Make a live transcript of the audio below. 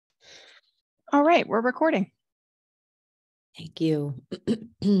All right, we're recording. Thank you.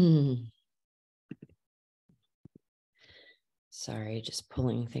 Sorry, just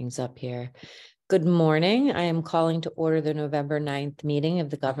pulling things up here. Good morning. I am calling to order the November 9th meeting of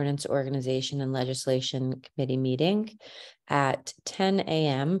the Governance, Organization, and Legislation Committee meeting at 10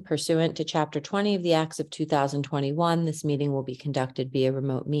 a.m. Pursuant to Chapter 20 of the Acts of 2021, this meeting will be conducted via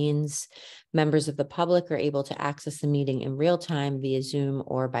remote means. Members of the public are able to access the meeting in real time via Zoom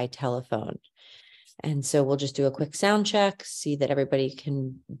or by telephone. And so we'll just do a quick sound check, see that everybody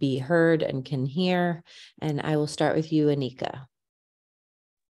can be heard and can hear. And I will start with you, Anika.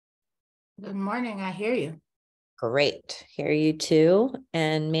 Good morning. I hear you. Great. Hear you too.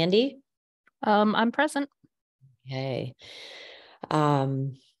 And Mandy? I'm present. Okay.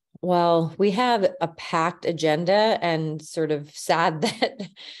 Well, we have a packed agenda and sort of sad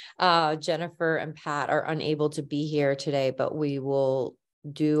that Jennifer and Pat are unable to be here today, but we will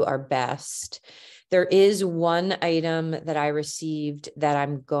do our best. There is one item that I received that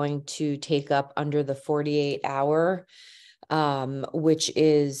I'm going to take up under the 48-hour, which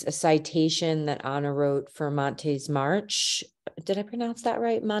is a citation that Anna wrote for Montes March. Did I pronounce that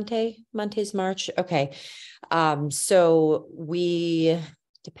right? Montes March. Okay. So we,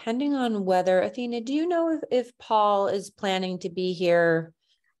 depending on whether, Athena, do you know if Paul is planning to be here?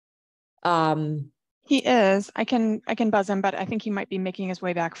 He is. I can buzz him, but I think he might be making his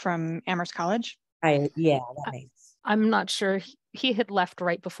way back from Amherst College. Yeah, that makes. I'm not sure. He had left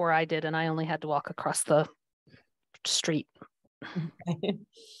right before I did, and I only had to walk across the street.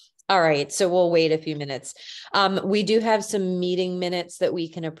 All right, so we'll wait a few minutes. We do have some meeting minutes that we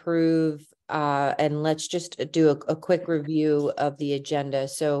can approve, and let's just do a quick review of the agenda.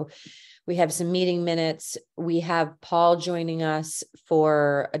 So we have some meeting minutes. We have Paul joining us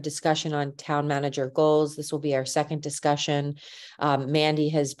for a discussion on town manager goals. This will be our second discussion. Mandy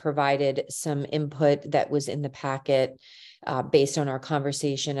has provided some input that was in the packet based on our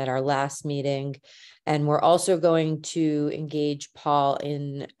conversation at our last meeting. And we're also going to engage Paul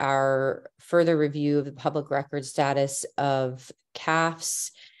in our further review of the public record status of CAFs.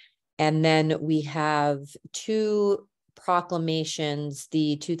 And then we have two proclamations,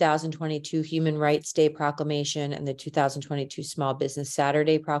 the 2022 Human Rights Day proclamation and the 2022 Small Business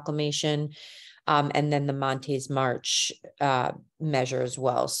Saturday proclamation, and then the Montes March measure as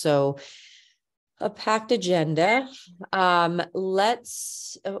well. So a packed agenda. Somebody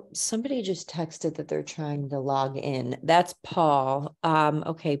just texted that they're trying to log in. That's Paul.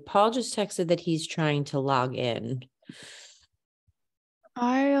 Okay, Paul just texted that he's trying to log in.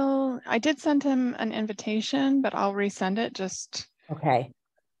 I did send him an invitation, but I'll resend it just. Okay,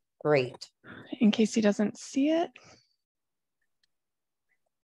 great. In case he doesn't see it.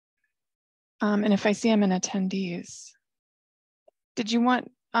 And if I see him in attendees. Did you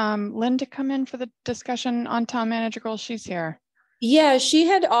want Lynn to come in for the discussion on town manager goals? She's here. Yeah, she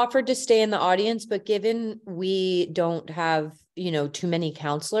had offered to stay in the audience, but given we don't have, too many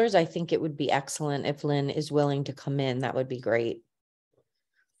counselors, I think it would be excellent if Lynn is willing to come in. That would be great.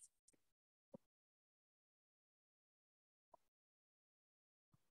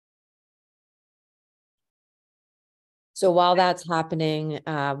 So while that's happening,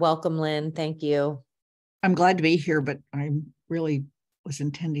 welcome, Lynn. Thank you. I'm glad to be here, but I really was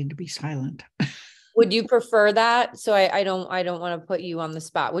intending to be silent. Would you prefer that? So I don't want to put you on the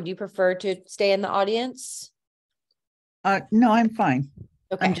spot. Would you prefer to stay in the audience? No, I'm fine.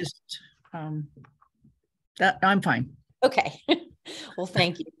 Okay. I'm just I'm fine. Okay. Well,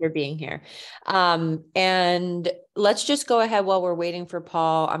 thank you for being here. And let's just go ahead while we're waiting for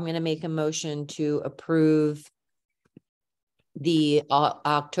Paul. I'm going to make a motion to approve the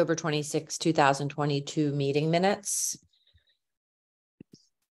October 26, 2022 meeting minutes.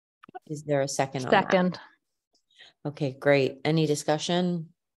 Is there a second? Second. Okay, great. Any discussion?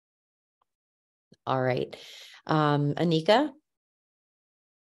 All right. Anika?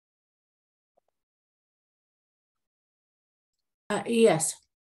 Yes.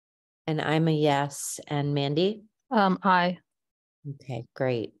 And I'm a yes. And Mandy? Aye. Okay,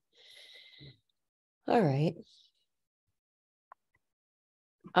 great. All right.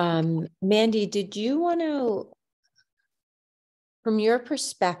 Mandy, did you want to, from your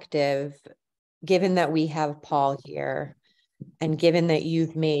perspective, given that we have Paul here and given that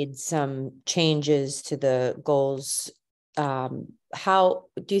you've made some changes to the goals, how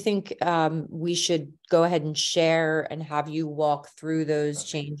do you think we should go ahead and share and have you walk through those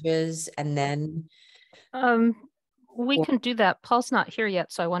changes and then? We can do that. Paul's not here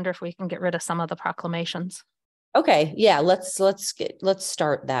yet, so I wonder if we can get rid of some of the proclamations. Okay, yeah, let's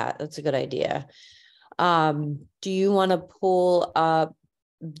start that. That's a good idea. Do you want to pull up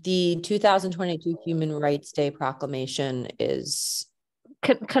the 2022 Human Rights Day proclamation is.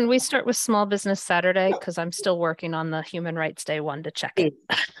 Can we start with Small Business Saturday? Because I'm still working on the Human Rights Day one to check it.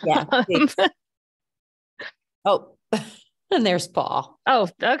 Yeah. Oh, and there's Paul. Oh,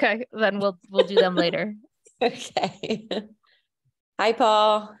 okay. Then we'll do them later. Okay. Hi,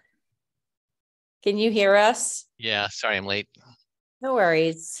 Paul. Can you hear us? Yeah, sorry I'm late. No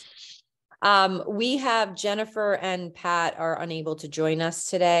worries. We have Jennifer and Pat are unable to join us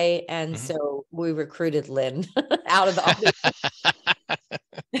today. And so we recruited Lynn out of the audience.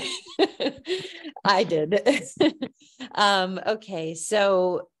 I did. Okay.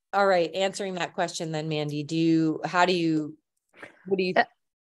 So, all right. Answering that question then, Mandy, what do you?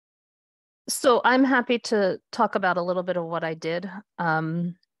 So I'm happy to talk about a little bit of what I did.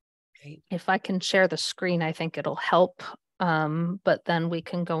 Great. If I can share the screen, I think it'll help. But then we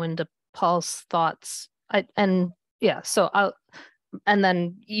can go into Paul's thoughts. And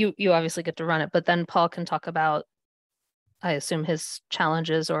then you obviously get to run it, but then Paul can talk about, I assume, his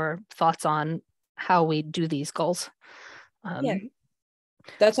challenges or thoughts on how we do these goals. Yeah,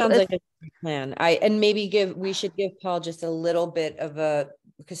 that sounds like a plan. We should give Paul just a little bit of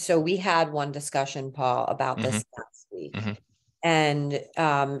because we had one discussion, Paul, about this last week. And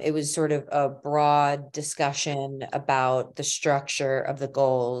it was sort of a broad discussion about the structure of the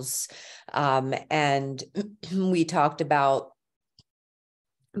goals. And we talked about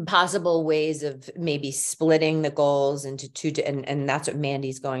possible ways of maybe splitting the goals into two, and that's what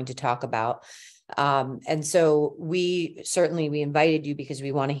Mandy's going to talk about. And so we invited you because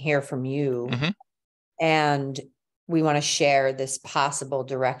we want to hear from you, and we want to share this possible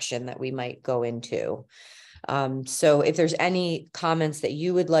direction that we might go into. So if there's any comments that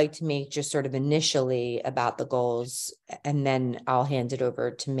you would like to make just sort of initially about the goals, and then I'll hand it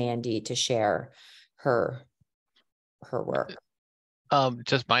over to Mandy to share her work.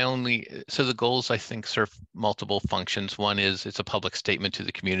 Just so the goals, I think, serve multiple functions. One is it's a public statement to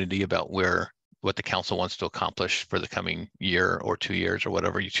the community about what the council wants to accomplish for the coming year or 2 years or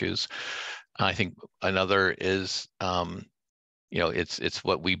whatever you choose. I think another is, it's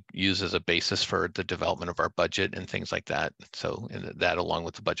what we use as a basis for the development of our budget and things like that. So that, along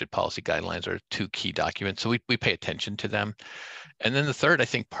with the budget policy guidelines, are two key documents. So we pay attention to them. And then the third, I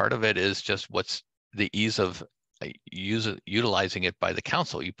think part of it is just what's the ease of utilizing it by the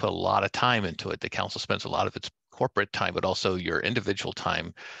council. You put a lot of time into it. The council spends a lot of its corporate time, but also your individual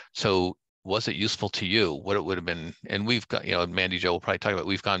time. So was it useful to you? What it would have been, and we've got, Mandy Jo will probably talk about,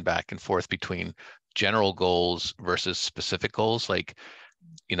 we've gone back and forth between general goals versus specific goals. Like,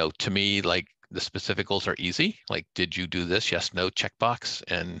 to me, like the specific goals are easy. Like, did you do this? Yes, no, checkbox.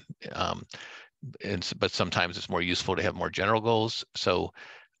 But sometimes it's more useful to have more general goals. So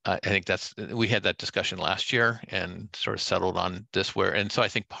I think we had that discussion last year and sort of settled on this and so I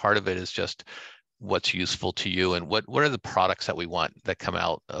think part of it is just what's useful to you and what are the products that we want that come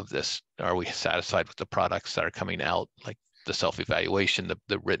out of this? Are we satisfied with the products that are coming out, like the self-evaluation,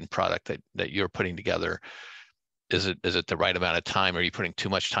 the written product that you're putting together? Is it the right amount of time? Are you putting too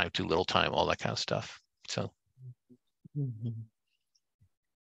much time, too little time, all that kind of stuff? So.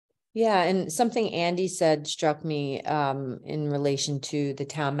 Yeah, and something Andy said struck me in relation to the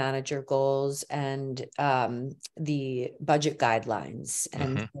town manager goals and the budget guidelines,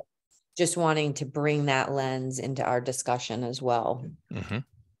 and just wanting to bring that lens into our discussion as well.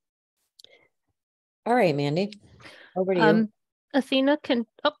 All right, Mandy, over to you. Athena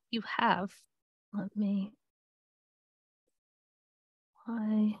you have. Let me.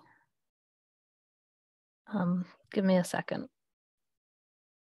 Give me a second.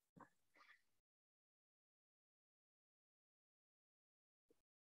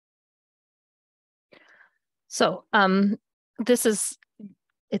 So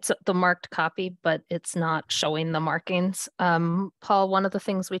it's the marked copy, but it's not showing the markings. Paul, one of the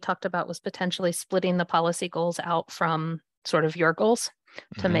things we talked about was potentially splitting the policy goals out from sort of your goals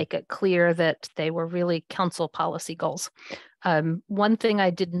to make it clear that they were really council policy goals. One thing I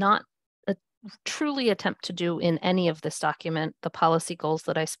did not truly attempt to do in any of this document, the policy goals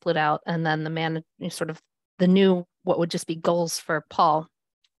that I split out, and then the new, what would just be goals for Paul,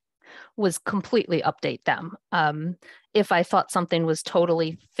 was completely update them. If I thought something was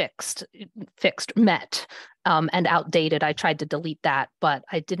totally met, and outdated, I tried to delete that, but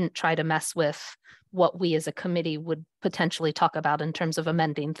I didn't try to mess with what we as a committee would potentially talk about in terms of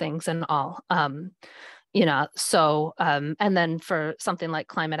amending things and all. And then for something like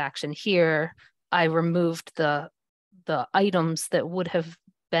climate action here, I removed the items that would have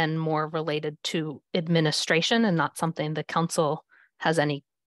been more related to administration and not something the council has any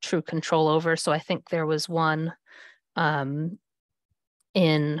true control over. So I think there was one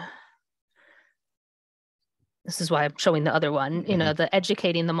in, this is why I'm showing the other one, you know, the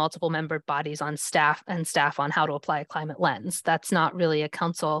educating the multiple membered bodies on staff on how to apply a climate lens. That's not really a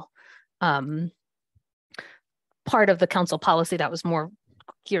council part of the council policy. That was more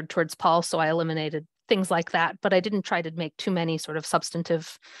geared towards Paul. So I eliminated things like that, but I didn't try to make too many sort of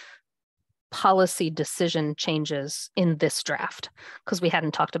substantive policy decision changes in this draft because we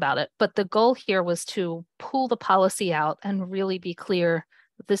hadn't talked about it. But the goal here was to pull the policy out and really be clear,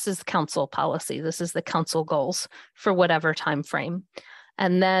 this is council policy. This is the council goals for whatever time frame.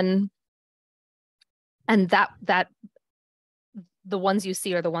 And then, and that the ones you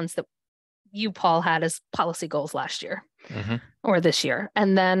see are the ones that you, Paul, had as policy goals last year or this year.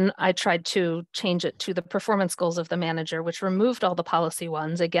 And then I tried to change it to the performance goals of the manager, which removed all the policy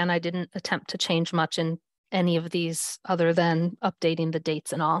ones. Again, I didn't attempt to change much in any of these other than updating the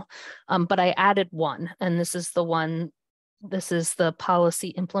dates and all. But I added one, and this is the one, this is the policy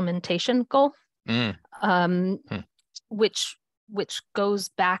implementation goal, which goes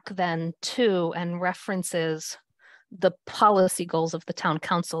back then to and references the policy goals of the town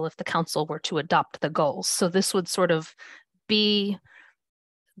council if the council were to adopt the goals. So this would sort of be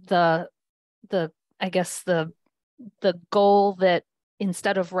the I guess the goal that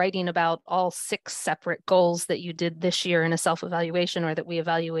instead of writing about all 6 separate goals that you did this year in a self-evaluation or that we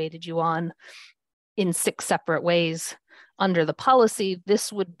evaluated you on in 6 separate ways under the policy,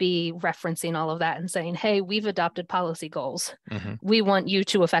 this would be referencing all of that and saying, hey, we've adopted policy goals. We want you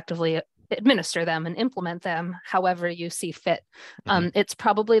to effectively administer them and implement them however you see fit. It's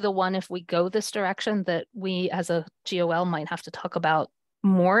probably the one, if we go this direction, that we as a GOL might have to talk about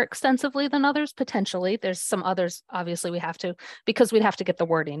more extensively than others, potentially. There's some others, obviously we have to, because we'd have to get the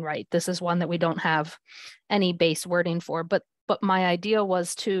wording right. This is one that we don't have any base wording for, but my idea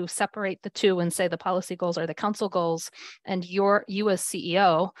was to separate the two and say the policy goals are the council goals, and you as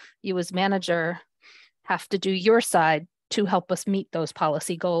CEO, you as manager have to do your side to help us meet those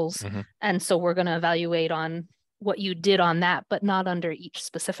policy goals. And so we're going to evaluate on what you did on that, but not under each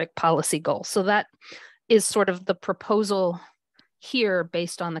specific policy goal. So that is sort of the proposal here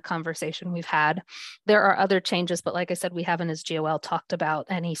based on the conversation we've had. There are other changes, but like I said, we haven't as GOL talked about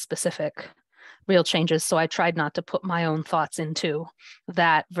any specific real changes. So I tried not to put my own thoughts into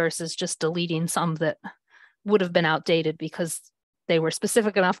that versus just deleting some that would have been outdated because they were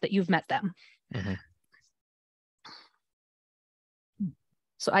specific enough that you've met them.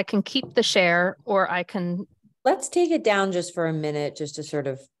 So I can keep the share, or I can. Let's take it down just for a minute, just to sort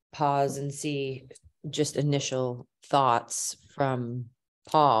of pause and see just initial thoughts from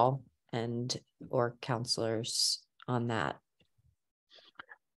Paul or counselors on that.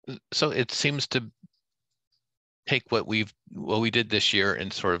 So it seems to take what we did this year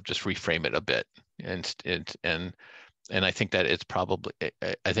and sort of just reframe it a bit, and I think that it's probably,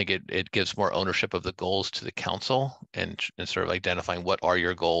 I think it gives more ownership of the goals to the council and sort of identifying what are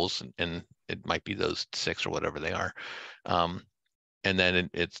your goals, and it might be those 6 or whatever they are. And then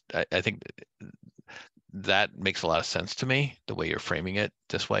I think that makes a lot of sense to me, the way you're framing it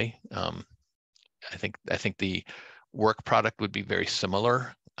this way. I think the work product would be very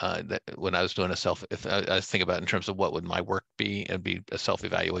similar. That when I was doing if I was thinking about in terms of what would my work be, it'd be a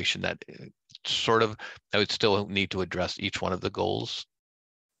self-evaluation that sort of, I would still need to address each one of the goals,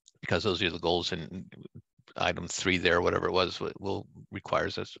 because those are the goals in item 3 there, whatever it was,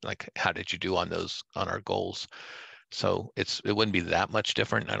 requires us, like, how did you do on our goals? So it wouldn't be that much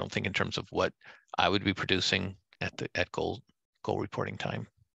different, I don't think, in terms of what I would be producing at goal reporting time.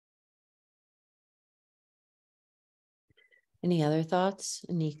 Any other thoughts,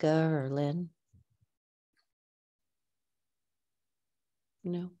 Anika or Lynn?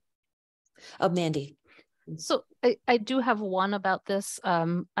 No. Oh, Mandy. So I do have one about this.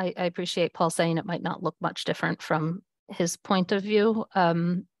 I appreciate Paul saying it might not look much different from his point of view.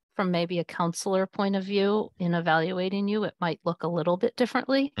 From maybe a counselor point of view, in evaluating you, it might look a little bit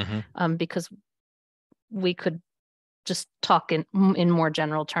differently, because we could just talk in more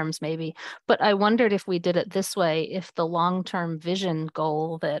general terms maybe. But I wondered if we did it this way, if the long-term vision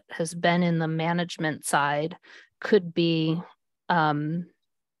goal that has been in the management side could be,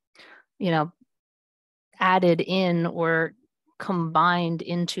 added in or combined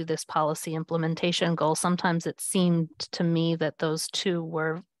into this policy implementation goal. Sometimes it seemed to me that those two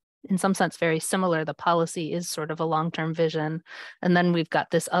were in some sense very similar. The policy is sort of a long-term vision, and then we've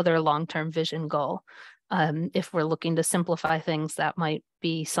got this other long-term vision goal. If we're looking to simplify things, that might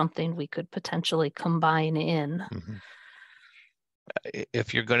be something we could potentially combine in.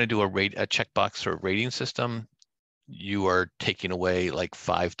 If you're going to do a checkbox or a rating system, you are taking away like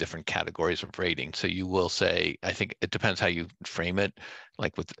 5 different categories of rating. So you will say, I think it depends how you frame it.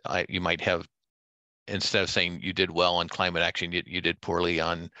 Like with, you might have, instead of saying you did well on climate action, you did poorly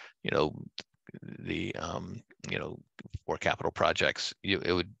on, the, for capital projects.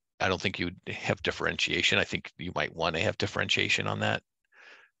 I don't think you'd have differentiation. I think you might want to have differentiation on that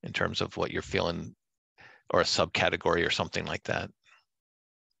in terms of what you're feeling, or a subcategory or something like that.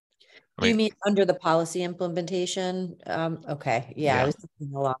 Do you mean under the policy implementation? Okay, yeah, I was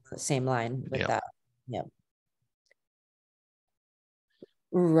thinking along the same line with that. Yeah.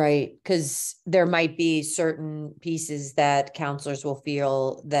 Right, because there might be certain pieces that counselors will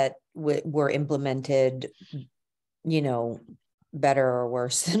feel that were implemented, better or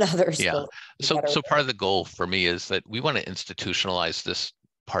worse than others. Yeah. So part of the goal for me is that we want to institutionalize this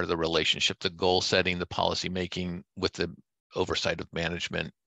part of the relationship, the goal setting, the policy making with the oversight of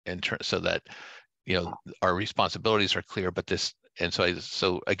management, so that our responsibilities are clear. But this, and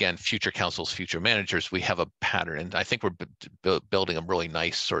so again, future councils, future managers, we have a pattern, and I think we're building a really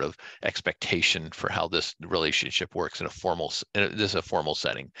nice sort of expectation for how this relationship works in a formal. This is a formal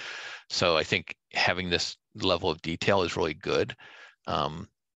setting, so I think having this level of detail is really good,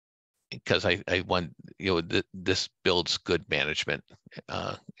 because I want this builds good management,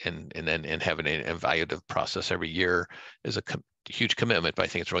 and having an evaluative process every year is a huge commitment. But I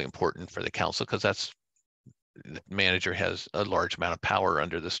think it's really important for the council, because the manager has a large amount of power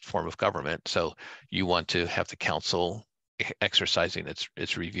under this form of government. So you want to have the council exercising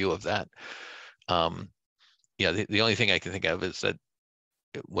its review of that. The only thing I can think of is that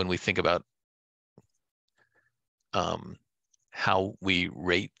when we think about how we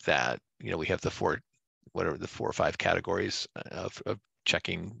rate that, we have the 4 or 5 categories of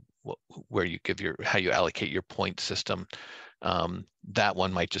checking where you give how you allocate your point system. That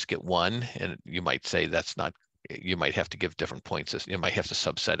one might just get 1, and you might say that's not, you might have to give different points. You might have to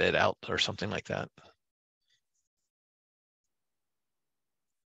subset it out or something like that.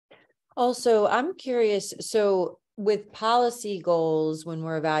 Also, I'm curious, so with policy goals, when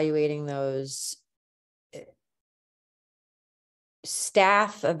we're evaluating those,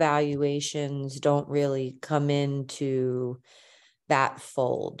 staff evaluations don't really come into that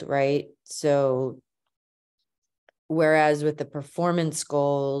fold, right? So whereas with the performance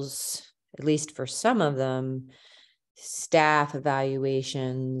goals, at least for some of them, staff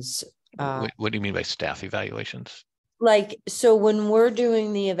evaluations. What do you mean by staff evaluations? So when we're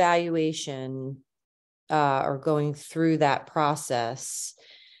doing the evaluation or going through that process,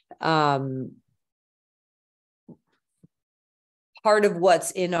 part of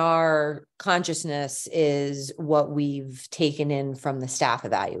what's in our consciousness is what we've taken in from the staff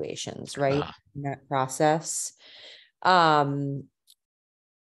evaluations, right? In that process.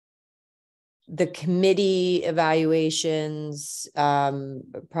 The committee evaluations,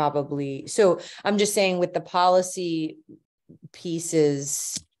 probably. So I'm just saying with the policy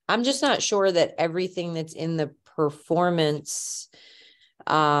pieces, I'm just not sure that everything that's in the performance,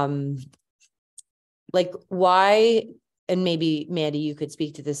 why, and maybe Mandy, you could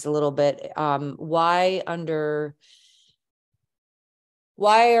speak to this a little bit. Why are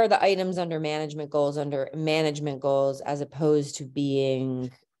the items under management goals as opposed to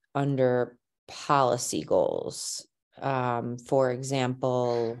being under policy goals? For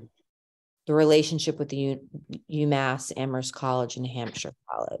example, the relationship with the UMass Amherst College and Hampshire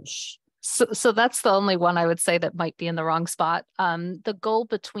College. So that's the only one I would say that might be in the wrong spot. The goal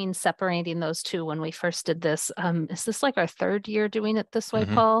between separating those two when we first did this, is this like our 3rd year doing it this way,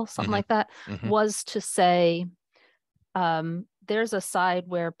 Paul? Something like that, was to say, there's a side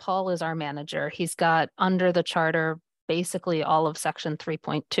where Paul is our manager. He's got under the charter basically all of section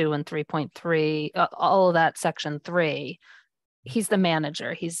 3.2 and 3.3, all of that section 3. He's the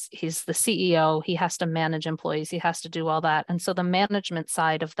manager, he's the CEO, he has to manage employees, he has to do all that. And so the management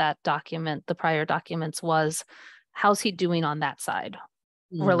side of that document, the prior documents, was how's he doing on that side,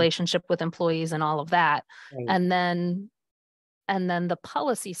 relationship with employees and all of that. Right. And then the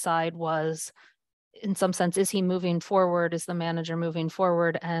policy side was, in some sense, is he moving forward? Is the manager moving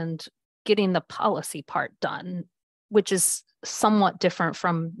forward and getting the policy part done, which is somewhat different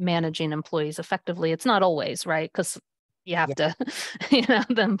from managing employees effectively. It's not always, right? Because you have to,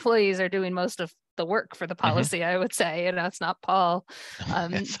 the employees are doing most of the work for the policy, I would say, it's not Paul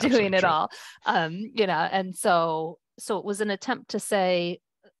doing it all, and so it was an attempt to say,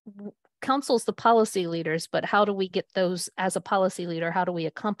 council's the policy leaders, but how do we get those as a policy leader? How do we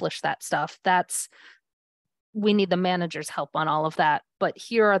accomplish that stuff? We need the manager's help on all of that, but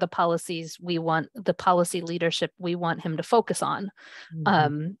here are the policies we want, the policy leadership we want him to focus on.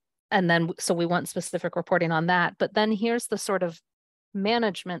 and then, so we want specific reporting on that. But then here's the sort of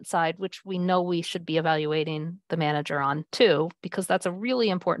management side, which we know we should be evaluating the manager on too, because that's a really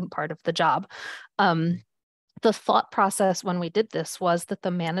important part of the job. The thought process when we did this was that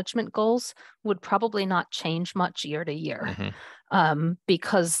the management goals would probably not change much year to year,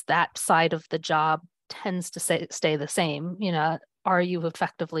 because that side of the job tends to stay the same. You know, are you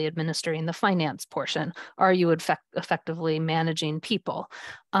effectively administering the finance portion? Are you effectively managing people?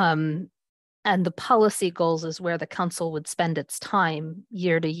 And the policy goals is where the council would spend its time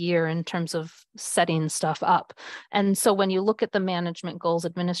year to year in terms of setting stuff up. And so when you look at the management goals,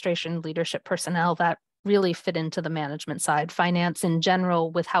 administration, leadership, personnel, that really fit into the management side. Finance in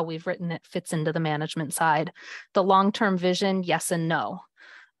general, with how we've written it, fits into the management side. The long-term vision, yes and no.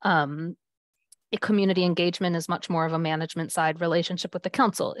 Community engagement is much more of a management side. Relationship with the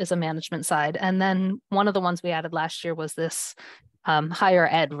council is a management side. And then one of the ones we added last year was this higher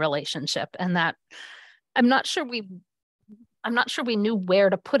ed relationship. And that I'm not sure we knew where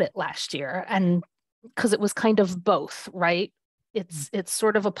to put it last year. And because it was kind of both, right? It's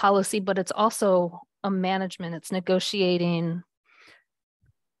sort of a policy, but it's also a management. It's negotiating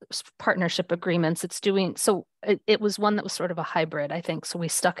partnership agreements. It's doing, so it was one that was sort of a hybrid, I think. So we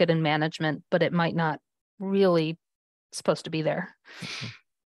stuck it in management, but it might not really supposed to be there.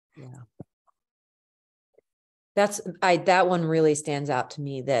 Yeah. That one really stands out to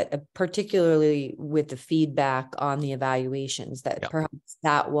me, that particularly with the feedback on the evaluations, that perhaps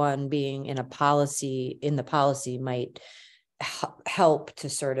that one being in the policy might help to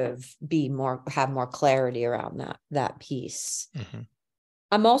sort of have more clarity around that piece.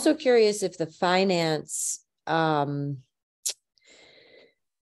 I'm also curious if the finance,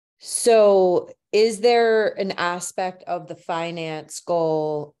 so is there an aspect of the finance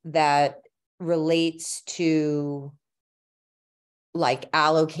goal that relates to like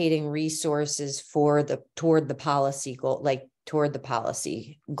allocating resources toward the policy goal, like toward the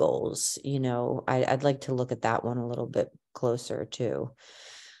policy goals? You know, I'd like to look at that one a little bit closer too,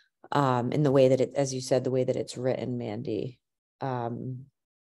 in the way that it, as you said, the way that it's written, Mandy.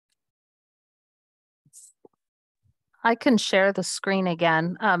 I can share the screen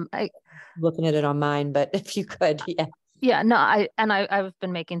again. Looking at it on mine, but if you could, yeah. Yeah, no, I've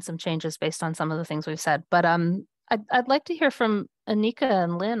been making some changes based on some of the things we've said, but I'd like to hear from Anika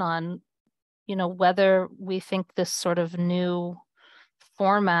and Lynn on, you know, whether we think this sort of new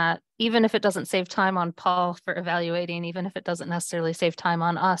format, even if it doesn't save time on Paul for evaluating, even if it doesn't necessarily save time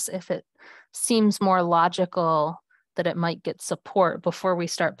on us, if it seems more logical that it might get support before we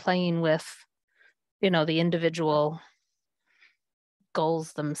start playing with, you know, the individual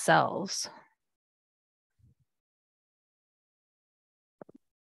goals themselves.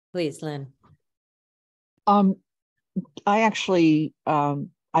 Please, Lynn. I actually, I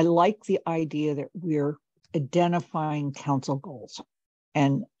like the idea that we're identifying council goals,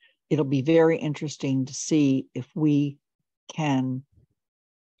 and it'll be very interesting to see if we can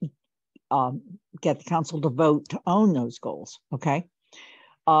get the council to vote to own those goals. Okay.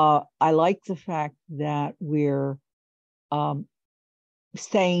 I like the fact that we're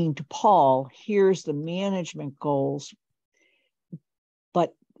saying to Paul, here's the management goals,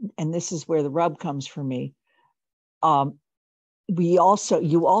 but, and this is where the rub comes for me. You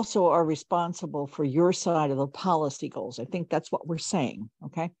also are responsible for your side of the policy goals. I think that's what we're saying.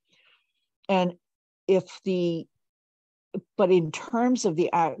 Okay. And but in terms of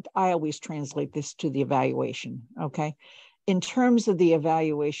I always translate this to the evaluation. Okay. In terms of the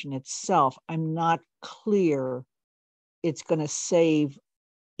evaluation itself, I'm not clear it's going to save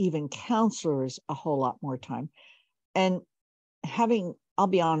even counselors a whole lot more time. And I'll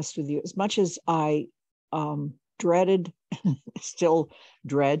be honest with you, as much as I still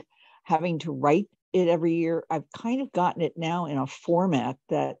dread having to write it every year, I've kind of gotten it now in a format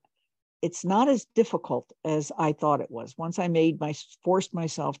that it's not as difficult as I thought it was. Once I forced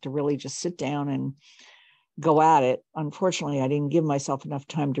myself to really just sit down and go at it. Unfortunately, I didn't give myself enough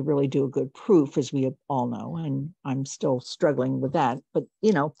time to really do a good proof, as we all know, and I'm still struggling with that. But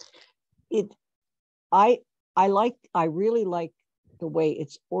you know, I really like the way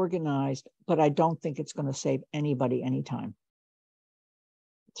it's organized, but I don't think it's going to save anybody any time.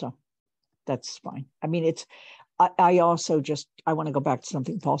 So that's fine. I mean, I also I want to go back to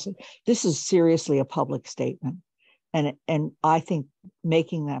something Paul said. This is seriously a public statement. And I think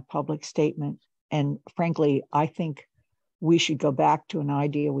making that public statement, and frankly, I think we should go back to an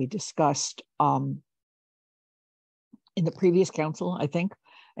idea we discussed in the previous council, I think,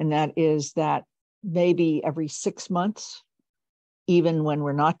 and that is that maybe every 6 months, even when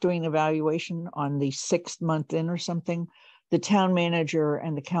we're not doing evaluation on the 6th month in or something, the town manager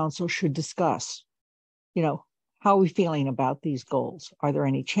and the council should discuss, how are we feeling about these goals? Are there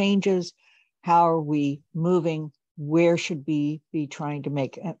any changes? How are we moving? Where should we be trying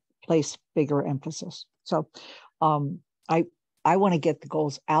to place bigger emphasis? So I want to get the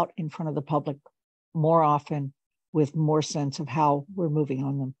goals out in front of the public more often with more sense of how we're moving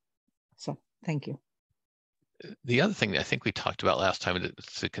on them. So thank you. The other thing that I think we talked about last time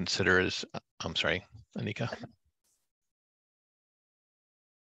to consider is, I'm sorry, Anika.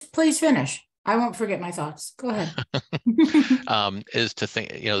 Please finish. I won't forget my thoughts. Go ahead. Is to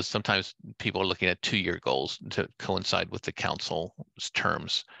think, sometimes people are looking at 2-year goals to coincide with the council's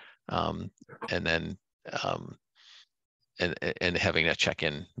terms, and then and having a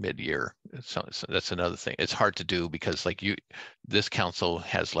check-in mid-year. So that's another thing. It's hard to do because this council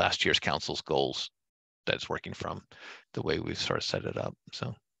has last year's council's goals that's working from the way we've sort of set it up.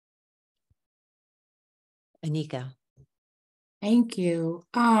 So Anika. Thank you.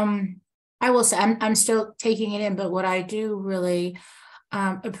 I will say I'm still taking it in, but what I do really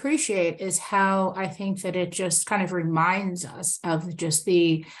appreciate is how I think that it just kind of reminds us of just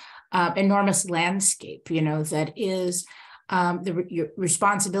the enormous landscape, that is the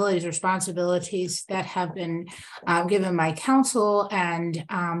responsibilities that have been given by council, and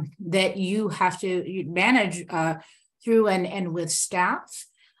that you have to manage through and with staff.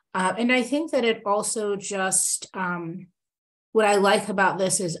 And I think that it also just, what I like about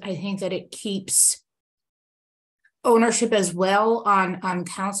this is I think that it keeps ownership as well on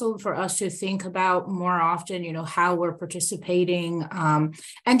council for us to think about more often, how we're participating,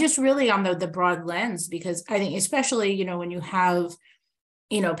 and just really on the broad lens, because I think especially, when you have,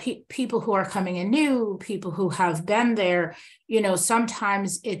 people who are coming in new, people who have been there,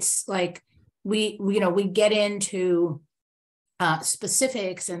 sometimes it's like we get into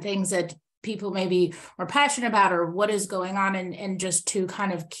specifics and things that people maybe are passionate about or what is going on, and just to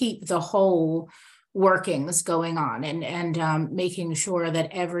kind of keep the whole workings going on and making sure that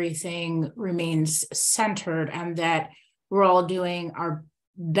everything remains centered and that we're all doing our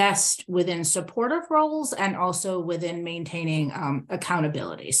best within supportive roles and also within maintaining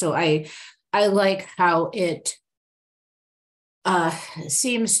accountability. So I like how it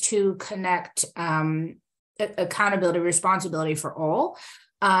seems to connect accountability, responsibility for all.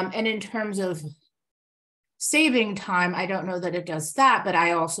 And in terms of saving time, I don't know that it does that, but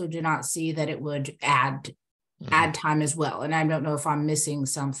I also do not see that it would add time as well. And I don't know if I'm missing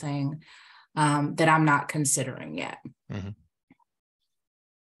something that I'm not considering yet.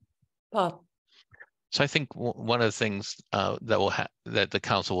 Paul. So I think one of the things that the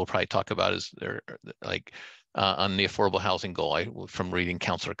council will probably talk about is on the affordable housing goal. From reading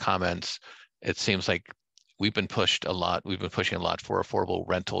councilor comments, it seems like we've been pushing a lot for affordable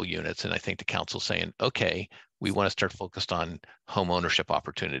rental units. And I think the council's saying, okay, we want to start focused on home ownership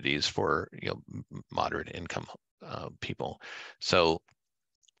opportunities for moderate income people. So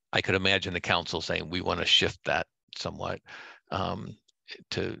I could imagine the council saying, we want to shift that somewhat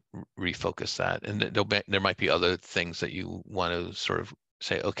to refocus that. And there might be other things that you want to sort of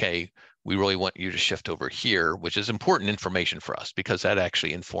say, okay, we really want you to shift over here, which is important information for us because that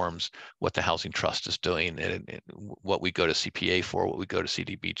actually informs what the Housing Trust is doing and what we go to CPA for, what we go to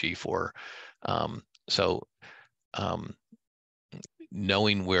CDBG for.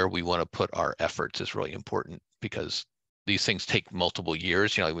 Knowing where we want to put our efforts is really important because these things take multiple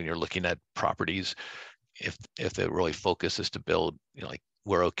years. When you're looking at properties, if the really focus is to build,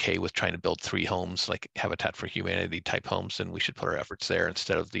 we're okay with trying to build 3 homes, like Habitat for Humanity type homes, and we should put our efforts there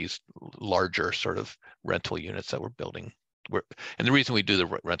instead of these larger sort of rental units that we're building. And the reason we do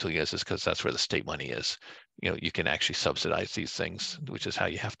the rental units is because that's where the state money is. You can actually subsidize these things, which is how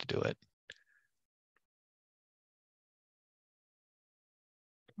you have to do it.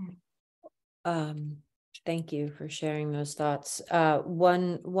 Thank you for sharing those thoughts.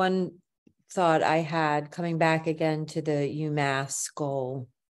 One thought I had coming back again to the UMass goal,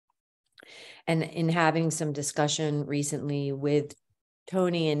 and in having some discussion recently with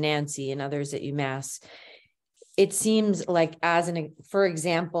Tony and Nancy and others at UMass, it seems like for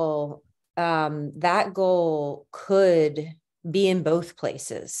example, that goal could be in both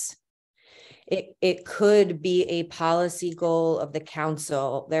places. It could be a policy goal of the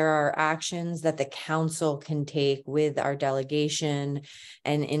council. There are actions that the council can take with our delegation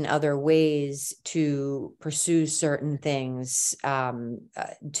and in other ways to pursue certain things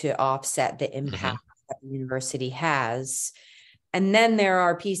to offset the impact that the university has. And then there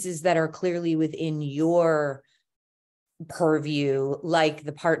are pieces that are clearly within your purview, like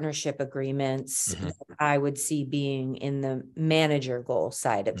the partnership agreements, that I would see being in the manager goal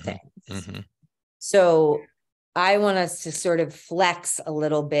side of things. So I want us to sort of flex a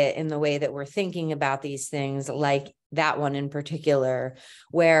little bit in the way that we're thinking about these things, like that one in particular,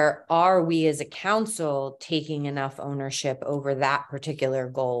 where are we as a council taking enough ownership over that particular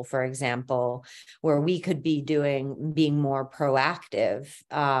goal, for example, where we could be being more proactive,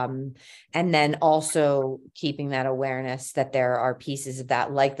 and then also keeping that awareness that there are pieces of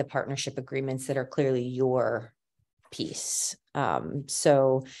that, like the partnership agreements, that are clearly your piece.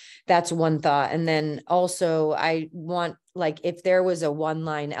 So that's one thought. And then also I want, like, if there was a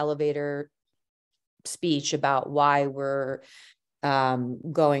one-line elevator speech about why we're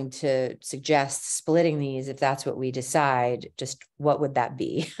going to suggest splitting these, if that's what we decide, just what would that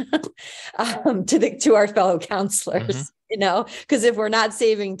be to our fellow counselors? You know, because if we're not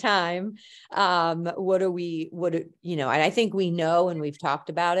saving time, what and I think we know, and we've talked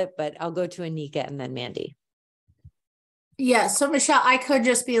about it, but I'll go to Anika and then Mandy. Yeah, so Michelle, I could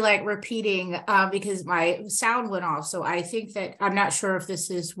just be like repeating because my sound went off. So I think that I'm not sure if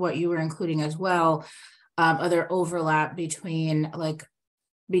this is what you were including as well, other overlap between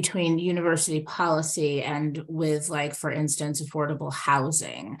university policy and with, like, for instance, affordable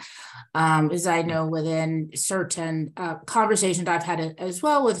housing. As I know, within certain conversations I've had as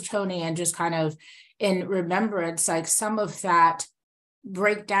well with Tony, and just kind of in remembrance, like some of that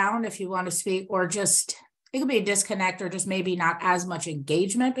breakdown, if you want to speak, or just it could be a disconnect, or just maybe not as much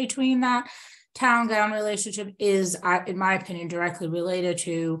engagement between that town-gown relationship is, in my opinion, directly related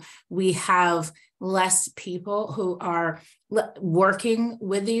to we have less people who are working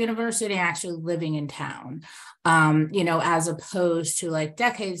with the university and actually living in town. As opposed to like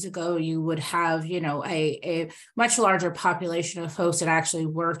decades ago, you would have, a much larger population of folks that actually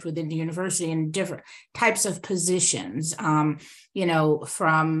worked within the university in different types of positions, from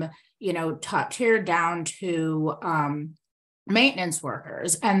top tier down to maintenance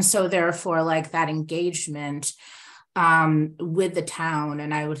workers. And so therefore, like, that engagement with the town,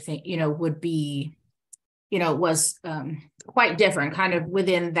 and I would think, would be, was quite different kind of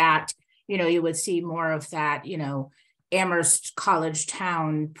within that, you would see more of that, Amherst College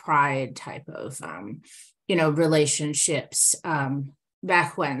town pride type of, relationships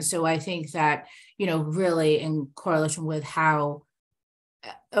back when. So I think that, really in correlation with how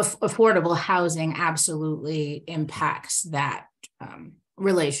affordable housing absolutely impacts that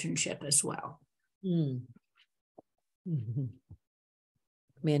relationship as well. Mm-hmm.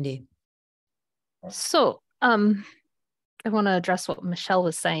 Mandy. So I want to address what Michelle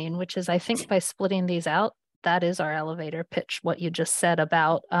was saying, which is I think by splitting these out, that is our elevator pitch, what you just said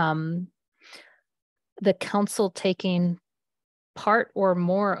about the council taking part or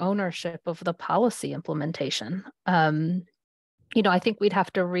more ownership of the policy implementation. I think we'd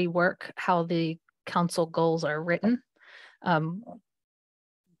have to rework how the council goals are written,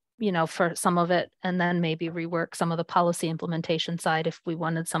 for some of it, and then maybe rework some of the policy implementation side if we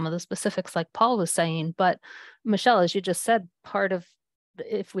wanted some of the specifics like Paul was saying. But Michelle, as you just said, part of,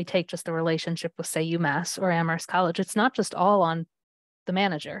 if we take just the relationship with, say, UMass or Amherst College, it's not just all on the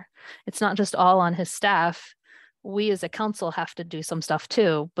manager. It's not just all on his staff. We as a council have to do some stuff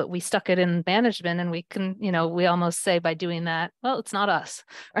too, but we stuck it in management, and we can, we almost say by doing that, well, it's not us,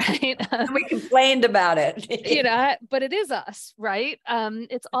 right? We complained about it. But it is us, right?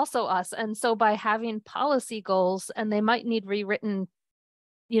 It's also us. And so by having policy goals, and they might need rewritten,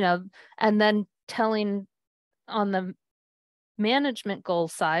 and then telling on the management goal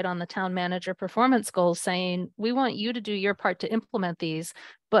side, on the town manager performance goals, saying, we want you to do your part to implement these,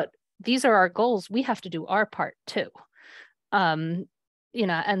 but these are our goals. We have to do our part too. And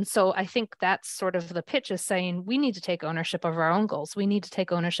so I think that's sort of the pitch, is saying we need to take ownership of our own goals. We need to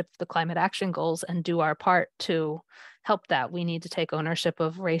take ownership of the climate action goals and do our part to help that. We need to take ownership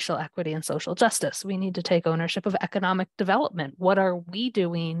of racial equity and social justice. We need to take ownership of economic development. What are we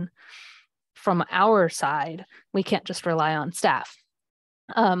doing from our side? We can't just rely on staff.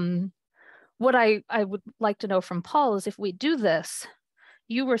 What I would like to know from Paul is, if we do this,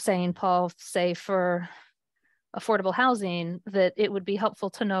 you were saying, Paul, say for affordable housing, that it would be helpful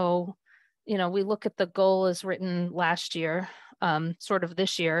to know, we look at the goal as written last year, sort of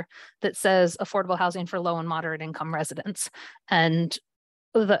this year, that says affordable housing for low and moderate income residents. And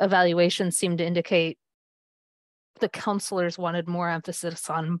the evaluations seem to indicate the counselors wanted more emphasis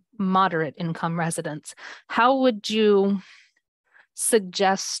on moderate income residents. How would you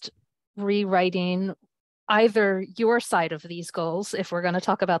suggest rewriting either your side of these goals, if we're going to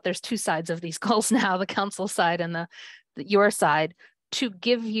talk about, there's two sides of these goals now, the council side and your side, to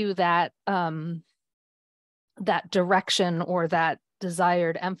give you that that direction or that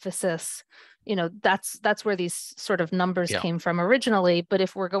desired emphasis you know, that's where these sort of numbers Yeah. came from originally. But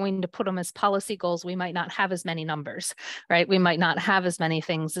if we're going to put them as policy goals, we might not have as many numbers, right? We might not have as many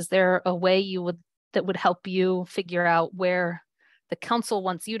things. Is there a way that would help you figure out where the council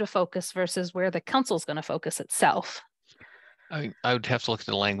wants you to focus versus where the council's going to focus itself? I would have to look at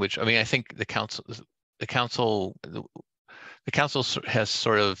the language. I mean, I think the council has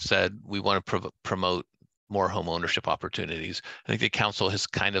sort of said we want to promote more home ownership opportunities. I think the council has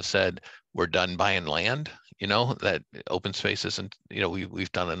kind of said we're done buying land, you know, that open space isn't, you know,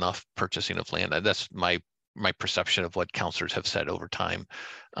 we've done enough purchasing of land. That's my perception of what councilors have said over time.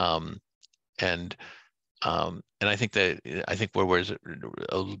 And I think where there's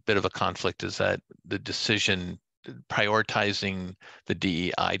a bit of a conflict is that the decision prioritizing the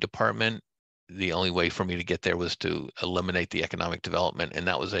DEI department, the only way for me to get there was to eliminate the economic development. And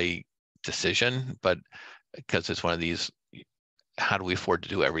that was a decision, but because it's one of these, how do we afford to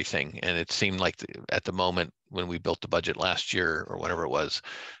do everything? And it seemed like at the moment when we built the budget last year or whatever it was,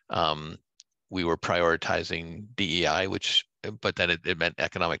 we were prioritizing DEI, but then it meant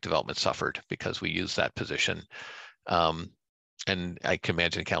economic development suffered because we used that position. And I can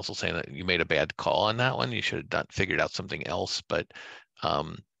imagine council saying that you made a bad call on that one. You should have figured out something else. But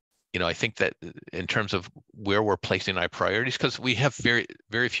you know, I think that in terms of where we're placing our priorities, because we have very,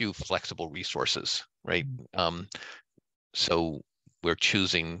 very few flexible resources, right? So we're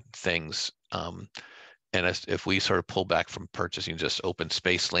choosing things. And if we sort of pull back from purchasing just open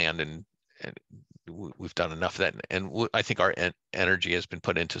space land, and we've done enough of that, and I think our energy has been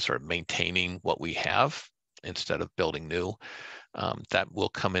put into sort of maintaining what we have instead of building new. That will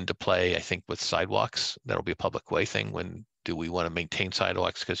come into play, I think, with sidewalks. That'll be a public way thing. When do we want to maintain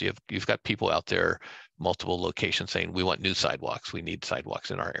sidewalks? Because you've got people out there, multiple locations saying we want new sidewalks. We need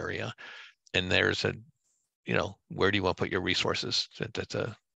sidewalks in our area. And there's a, you know, where do you want to put your resources? That's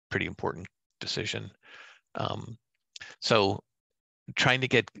a pretty important decision. So trying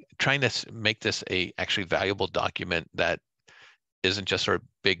to make this a actually valuable document that isn't just sort of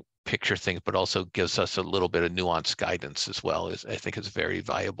big picture things, but also gives us a little bit of nuanced guidance as well, I think is very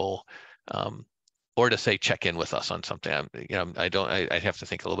valuable. Or to say, check in with us on something. I have to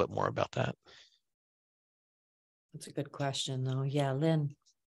think a little bit more about that. That's a good question though. Yeah, Lynn.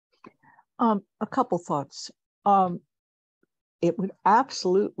 A couple thoughts. It would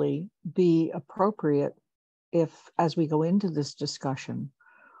absolutely be appropriate if, as we go into this discussion,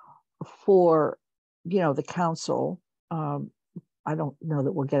 for, you know, the council, I don't know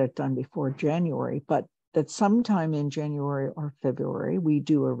that we'll get it done before January, but that sometime in January or February, we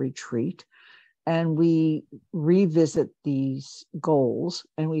do a retreat and we revisit these goals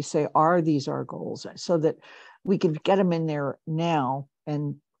and we say, are these our goals? So that we can get them in there now.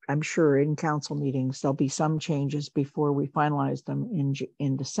 And I'm sure in council meetings, there'll be some changes before we finalize them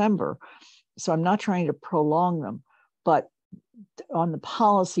in December. So I'm not trying to prolong them, but on the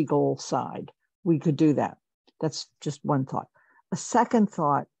policy goal side, we could do that. That's just one thought. A second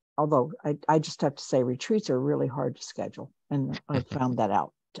thought, although I just have to say retreats are really hard to schedule. And I found that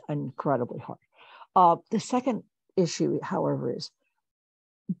out incredibly hard. The second issue, however, is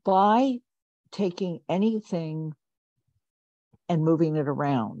by taking anything and moving it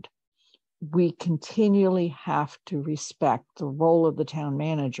around, we continually have to respect the role of the town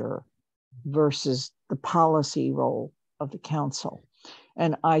manager versus the policy role of the council.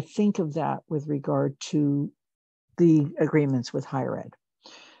 And I think of that with regard to the agreements with higher ed,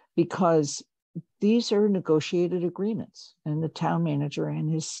 because these are negotiated agreements and the town manager and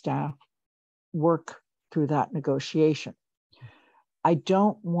his staff work through that negotiation. I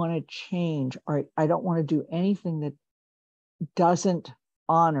don't want to change, or I don't want to do anything that doesn't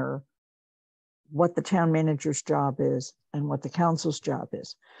honor what the town manager's job is and what the council's job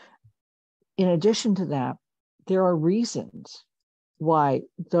is. In addition to that, there are reasons why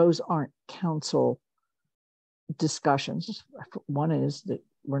those aren't council discussions. One is that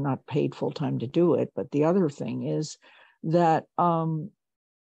we're not paid full-time to do it, but the other thing is that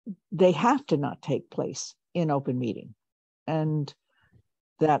they have to not take place in open meeting. And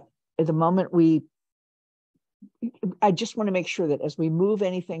that at the moment I just want to make sure that as we move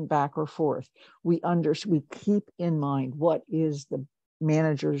anything back or forth, we keep in mind what is the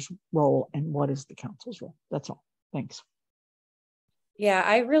manager's role and what is the council's role. That's all. Thanks. Yeah,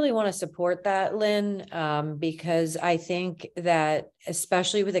 I really want to support that, Lynn, because I think that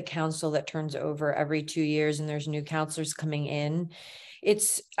especially with a council that turns over every 2 years and there's new councilors coming in,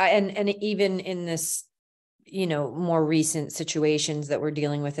 and even in this, you know, more recent situations that we're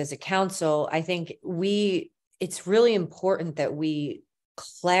dealing with as a council, I think it's really important that we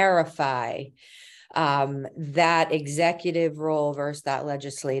clarify that executive role versus that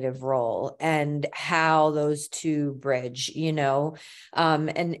legislative role, and how those two bridge, and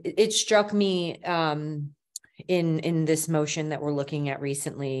it struck me in this motion that we're looking at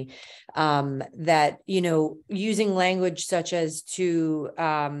recently, that, using language such as to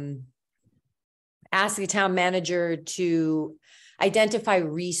ask the town manager to identify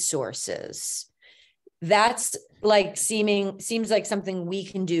resources. That's like seems like something we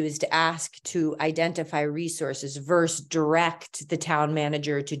can do, is to ask to identify resources versus direct the town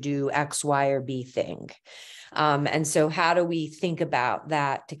manager to do X, Y, or B thing. And so how do we think about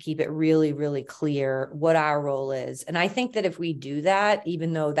that to keep it really, really clear what our role is? And I think that if we do that,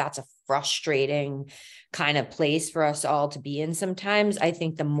 even though that's a frustrating kind of place for us all to be in sometimes, I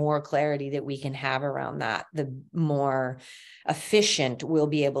think the more clarity that we can have around that, the more efficient we'll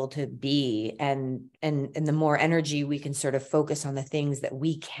be able to be, and the more energy we can sort of focus on the things that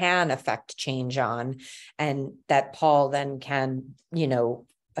we can affect change on, and that Paul then can,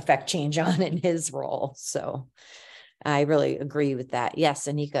 affect change on in his role. So I really agree with that. Yes,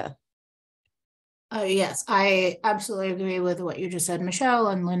 Anika. Yes, I absolutely agree with what you just said, Michelle,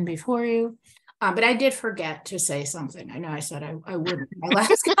 and Lynn before you. But I did forget to say something. I know I said I wouldn't in my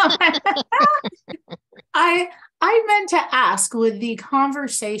last comment. I meant to ask, with the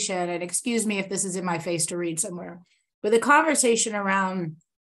conversation, and excuse me if this is in my face to read somewhere, with the conversation around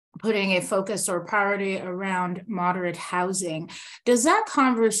putting a focus or priority around moderate housing, does that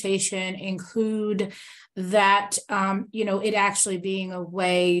conversation include that, it actually being a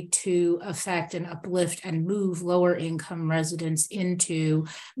way to affect and uplift and move lower income residents into,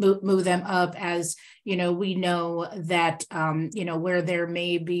 move them up, as, we know that, where there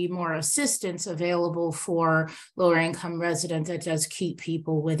may be more assistance available for lower income residents, it does keep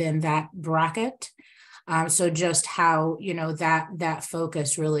people within that bracket. So just how, that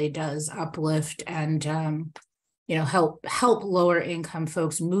focus really does uplift and, help lower income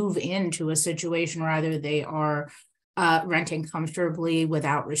folks move into a situation where either they are renting comfortably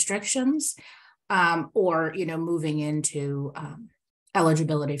without restrictions, or, moving into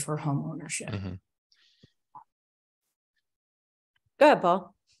eligibility for home ownership. Mm-hmm. Go ahead,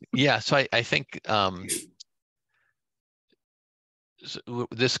 Paul. Yeah, so I think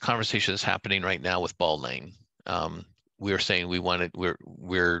this conversation is happening right now with Ball Lane. We're saying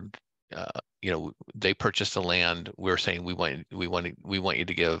they purchased the land. We're saying we want you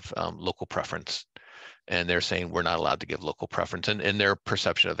to give local preference, and they're saying we're not allowed to give local preference. And their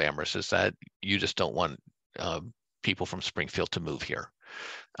perception of Amherst is that you just don't want people from Springfield to move here.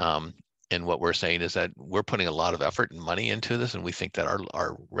 And what we're saying is that we're putting a lot of effort and money into this, and we think that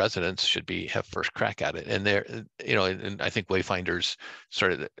our residents should have first crack at it. And they're, and I think Wayfinders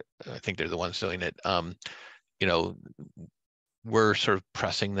started, I think they're the ones doing it. We're sort of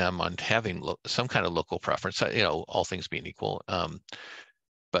pressing them on having some kind of local preference, all things being equal.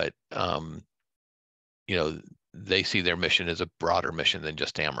 But they see their mission as a broader mission than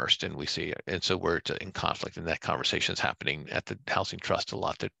just Amherst, and we see it. And so we're in conflict, and that conversation is happening at the Housing Trust a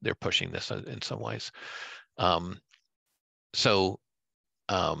lot. They're pushing this in some ways. If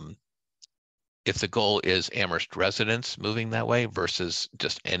the goal is Amherst residents moving that way versus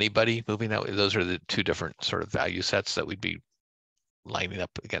just anybody moving that way, those are the two different sort of value sets that we'd be lining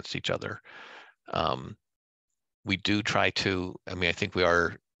up against each other. We do try to, I think we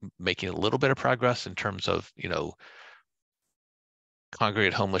are making a little bit of progress in terms of,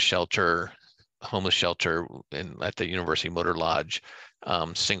 congregate homeless shelter at the University Motor Lodge,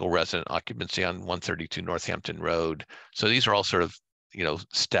 single resident occupancy on 132 Northampton Road. So these are all sort of,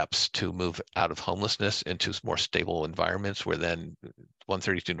 steps to move out of homelessness into more stable environments, where then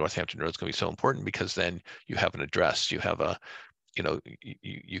 132 Northampton Road is going to be so important, because then you have an address, you have a,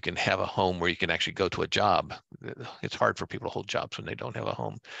 you can have a home where you can actually go to a job. It's hard for people to hold jobs when they don't have a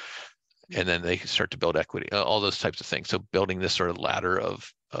home. And then they start to build equity, all those types of things. So building this sort of ladder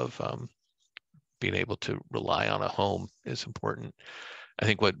of being able to rely on a home is important. I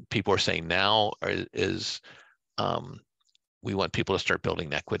think what people are saying now is we want people to start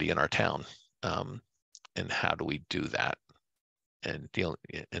building equity in our town. And how do we do that? And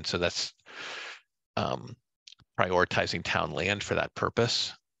so that's prioritizing town land for that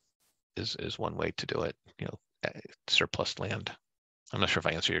purpose is one way to do it, surplus land. I'm not sure if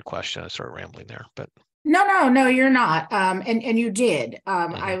I answered your question. I was sort of rambling there, but. No, you're not. And you did.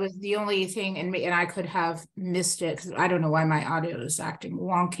 I was the only thing, and I could have missed it because I don't know why my audio is acting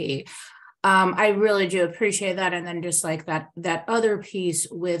wonky. I really do appreciate that. And then just like that other piece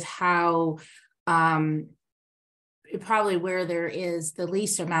with how probably where there is the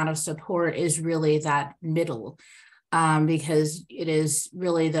least amount of support is really that middle because it is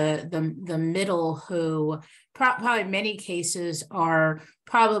really the middle who probably in many cases are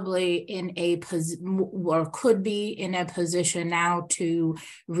probably in a position or could be in a position now to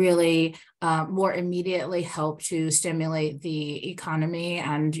really more immediately help to stimulate the economy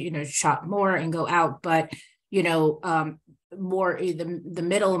and, shop more and go out. But, more the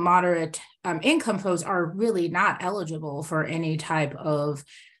middle and moderate income folks are really not eligible for any type of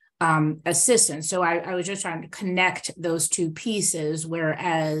assistance. So I was just trying to connect those two pieces,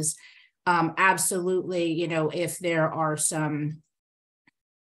 whereas absolutely, if there are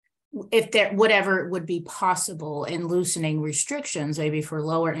whatever would be possible in loosening restrictions, maybe for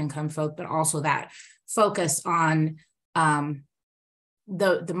lower income folk, but also that focus on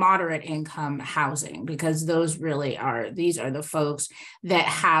the moderate income housing, because those really these are the folks that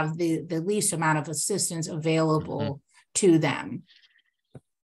have the least amount of assistance available to them.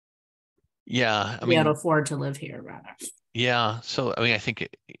 Yeah, be able to afford to live here, rather. Yeah, so I think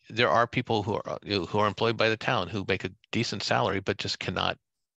there are people who are employed by the town who make a decent salary, but just cannot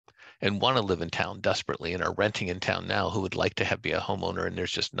and want to live in town desperately and are renting in town now, who would like to be a homeowner, and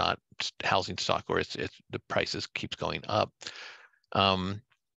there's just not housing stock, or it's the prices keeps going up.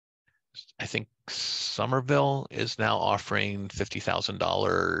 I think Somerville is now offering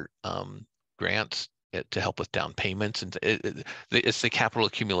 $50,000 grants to help with down payments, and it's the capital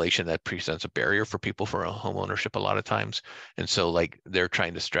accumulation that presents a barrier for people for a home ownership a lot of times. And so they're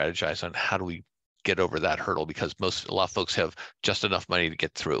trying to strategize on how do we get over that hurdle, because a lot of folks have just enough money to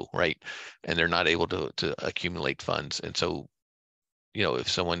get through, right? And they're not able to accumulate funds. And so, if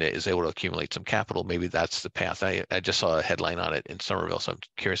someone is able to accumulate some capital, maybe that's the path. I just saw a headline on it in Somerville, so I'm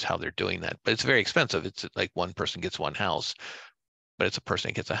curious how they're doing that. But it's very expensive. It's like one person gets one house, but it's a person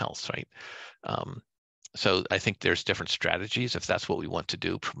that gets a house, right? So I think there's different strategies if that's what we want to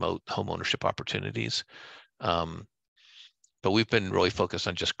do, promote home ownership opportunities. But we've been really focused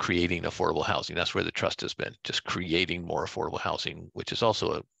on just creating affordable housing. That's where the trust has been, just creating more affordable housing, which is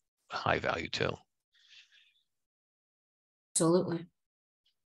also a high value too. Absolutely.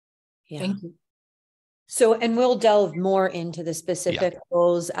 Yeah. Thank you. So, and we'll delve more into the specific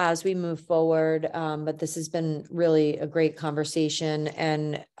goals as we move forward. But this has been really a great conversation.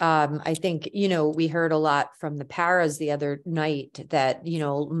 And I think, we heard a lot from the paras the other night that,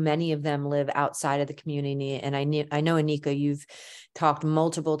 many of them live outside of the community. And I know, Anika, you've talked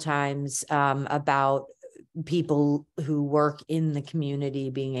multiple times about people who work in the community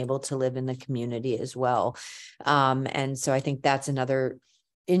being able to live in the community as well. And so I think that's another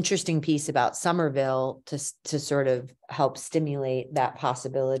interesting piece about Somerville to sort of help stimulate that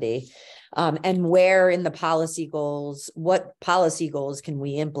possibility. And where in the policy goals, what policy goals can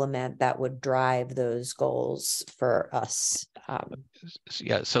we implement that would drive those goals for us?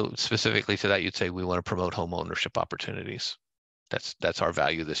 Yeah, so specifically to that, you'd say we want to promote home ownership opportunities. That's our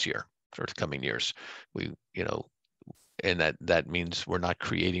value this year for the coming years. We, and that means we're not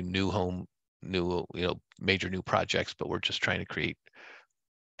creating major new projects, but we're just trying to create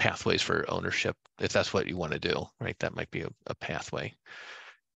pathways for ownership, if that's what you want to do, right? That might be a pathway.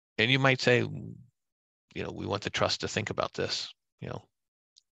 And you might say, we want the trust to think about this,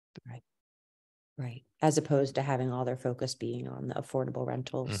 Right. As opposed to having all their focus being on the affordable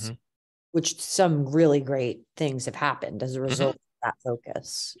rentals, which some really great things have happened as a result of that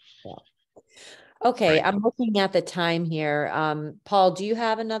focus. Yeah. Okay, right. I'm looking at the time here. Paul, do you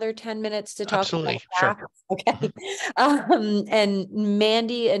have another 10 minutes to talk? Absolutely, about that? Sure. Okay. And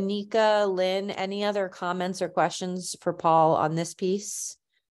Mandy, Anika, Lynn, any other comments or questions for Paul on this piece?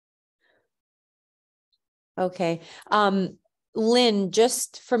 Okay. Lynn,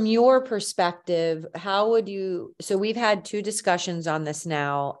 just from your perspective, how would you, so we've had 2 discussions on this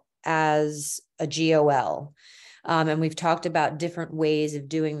now as a GOL. And we've talked about different ways of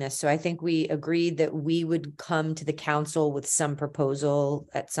doing this. So I think we agreed that we would come to the council with some proposal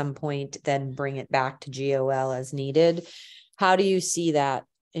at some point, then bring it back to GOL as needed. How do you see that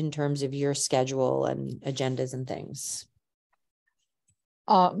in terms of your schedule and agendas and things?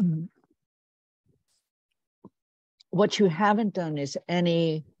 What you haven't done is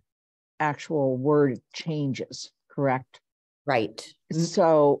any actual word changes, correct? Right.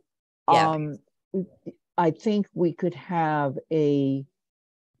 So, I think we could have we're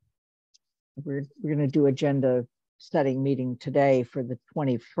going to do agenda setting meeting today for the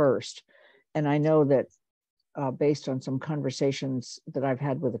 21st. And I know that based on some conversations that I've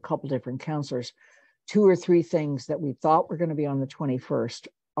had with a couple different counselors, 2 or 3 things that we thought were going to be on the 21st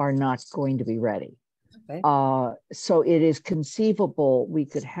are not going to be ready. Okay. So it is conceivable we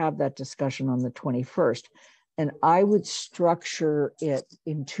could have that discussion on the 21st. And I would structure it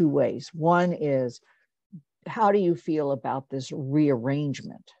in 2 ways. One is how do you feel about this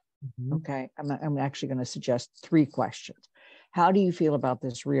rearrangement? Mhm. Okay, I'm actually going to suggest 3 questions. How do you feel about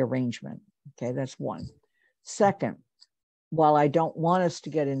this rearrangement? Okay, that's one. Second, while I don't want us to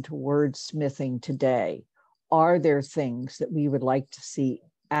get into wordsmithing today, are there things that we would like to see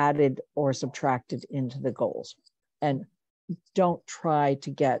added or subtracted into the goals? And don't try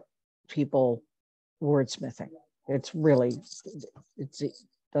to get people wordsmithing. It's really, it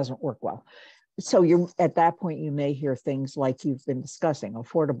doesn't work well. So you're at that point, you may hear things like you've been discussing,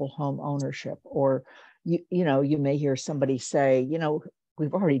 affordable home ownership, or you may hear somebody say,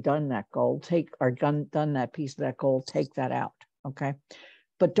 we've already done that goal, done that piece of that goal, take that out. Okay.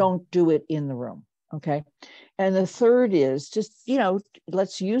 But don't do it in the room. Okay. And the third is just,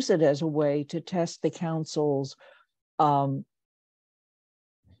 let's use it as a way to test the council's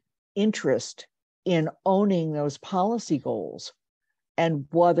interest in owning those policy goals, and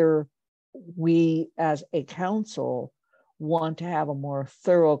whether we as a council want to have a more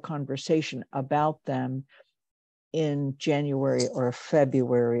thorough conversation about them in January or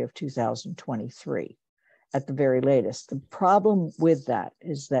February of 2023 at the very latest. The problem with that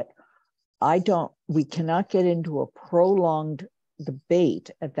is that we cannot get into a prolonged debate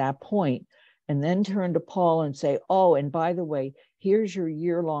at that point and then turn to Paul and say, oh, and by the way, here's your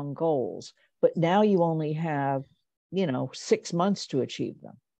year-long goals, but now you only have, 6 months to achieve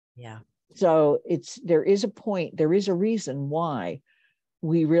them. Yeah. So there is a reason why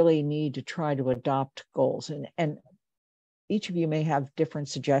we really need to try to adopt goals. And each of you may have different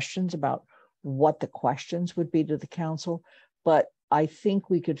suggestions about what the questions would be to the council, but I think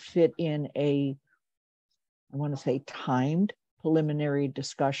we could fit in I want to say, timed preliminary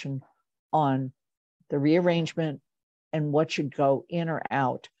discussion on the rearrangement and what should go in or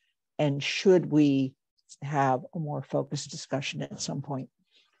out, and should we have a more focused discussion at some point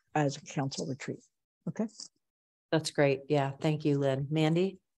as a council retreat. Okay. That's great. Yeah. Thank you, Lynn.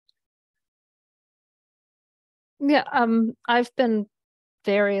 Mandy? Yeah, I've been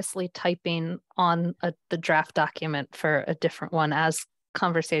variously typing on the draft document for a different one as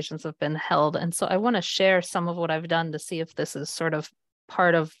conversations have been held. And so I want to share some of what I've done to see if this is sort of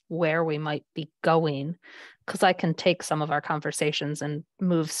part of where we might be going, because I can take some of our conversations and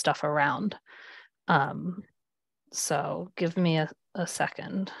move stuff around. So give me a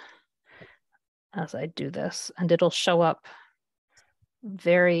second as I do this, and it'll show up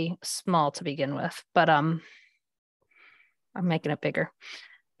very small to begin with, but I'm making it bigger.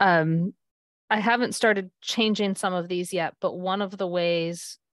 I haven't started changing some of these yet, but one of the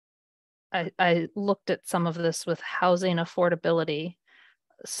ways I looked at some of this with housing affordability,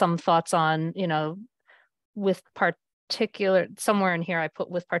 some thoughts on, with somewhere in here, I put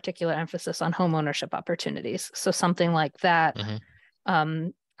with particular emphasis on home ownership opportunities. So something like that. Mm-hmm.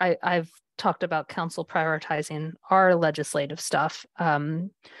 I've talked about council prioritizing our legislative stuff. The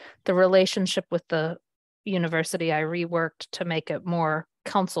relationship with the university, I reworked to make it more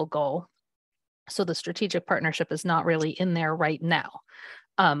council goal. So the strategic partnership is not really in there right now.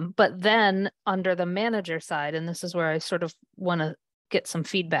 But then under the manager side, and this is where I sort of want to get some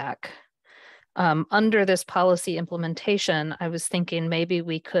feedback, under this policy implementation, I was thinking maybe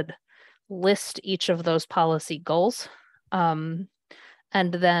we could list each of those policy goals.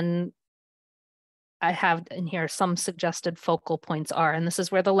 And then I have in here some suggested focal points are, and this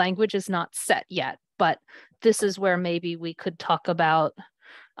is where the language is not set yet, but this is where maybe we could talk about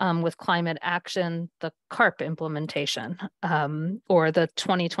with climate action, the CARP implementation, or the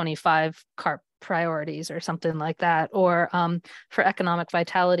 2025 CARP priorities or something like that, or for economic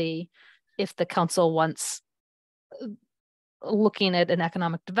vitality, if the council wants looking at an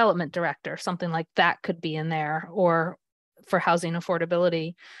economic development director, something like that could be in there, or for housing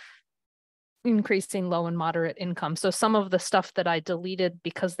affordability, increasing low and moderate income. So some of the stuff that I deleted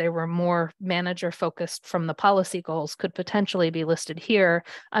because they were more manager focused from the policy goals could potentially be listed here.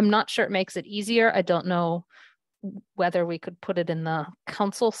 I'm not sure it makes it easier. I don't know whether we could put it in the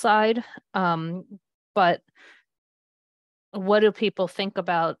council side, but what do people think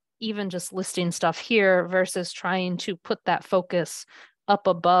about even just listing stuff here versus trying to put that focus up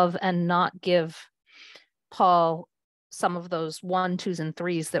above and not give Paul some of those 1, 2s, and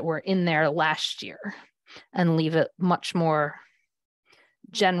 3s that were in there last year and leave it much more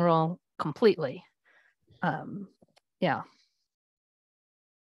general completely. Yeah.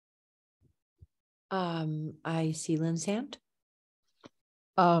 I see Lynn's hand.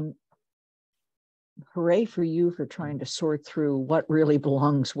 Hooray for you for trying to sort through what really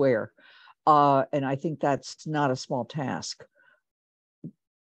belongs where. And I think that's not a small task.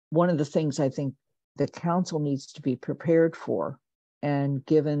 One of the things I think the council needs to be prepared for, and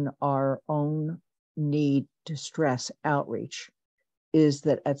given our own need to stress outreach is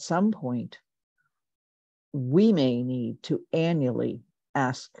that at some point, we may need to annually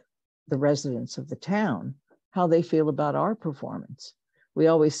ask the residents of the town how they feel about our performance. We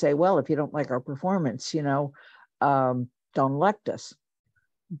always say, well, if you don't like our performance, don't elect us.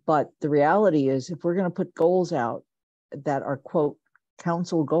 But the reality is, if we're going to put goals out that are, quote,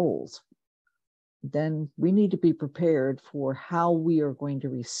 council goals, then we need to be prepared for how we are going to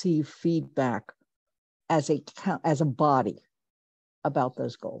receive feedback as a body about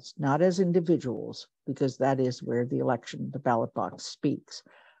those goals, not as individuals, because that is where the ballot box speaks,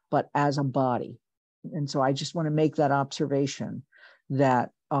 but as a body. And so I just want to make that observation that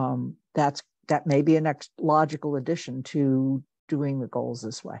that may be a next logical addition to doing the goals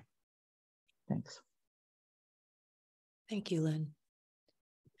this way. Thanks. Thank you, Lynn.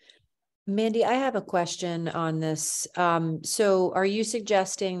 Mandy, I have a question on this. So are you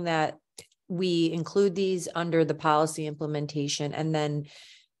suggesting that we include these under the policy implementation and then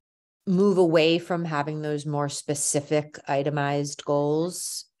move away from having those more specific itemized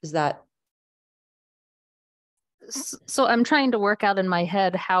goals? Is that? So I'm trying to work out in my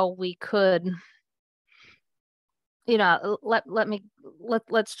head how we could,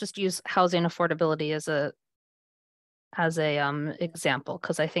 let's just use housing affordability as a example,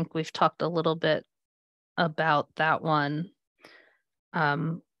 because I think we've talked a little bit about that one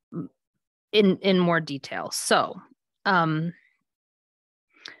in more detail. So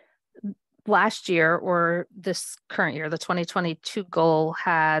last year, or this current year, the 2022 goal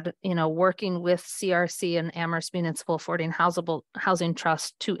had, working with CRC and Amherst Municipal Affordable Housing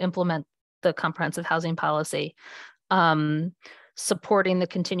Trust to implement the comprehensive housing policy, supporting the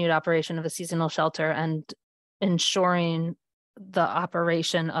continued operation of a seasonal shelter and ensuring the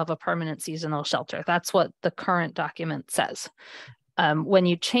operation of a permanent seasonal shelter. That's what the current document says. When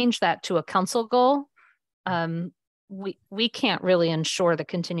you change that to a council goal, we can't really ensure the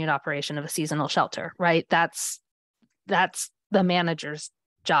continued operation of a seasonal shelter, right? That's the manager's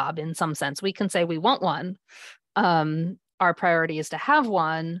job in some sense. We can say we want one. Our priority is to have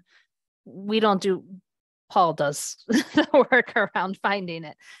one. Paul does the work around finding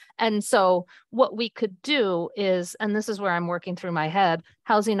it. And so what we could do is, and this is where I'm working through my head,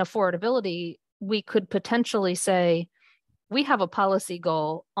 housing affordability, we could potentially say, we have a policy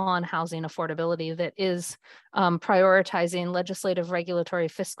goal on housing affordability that is prioritizing legislative, regulatory,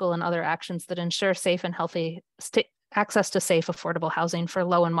 fiscal, and other actions that ensure safe and healthy access to safe, affordable housing for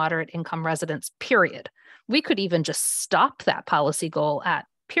low and moderate income residents, period. We could even just stop that policy goal at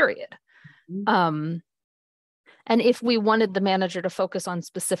period. And if we wanted the manager to focus on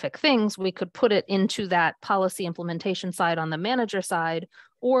specific things, we could put it into that policy implementation side on the manager side,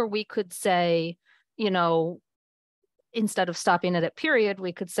 or we could say, instead of stopping it at period,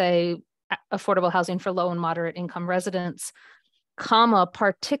 we could say affordable housing for low and moderate income residents,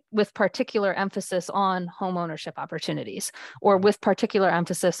 with particular emphasis on home ownership opportunities, or with particular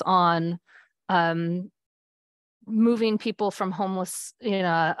emphasis on moving people from homeless,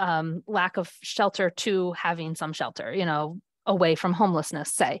 lack of shelter to having some shelter, away from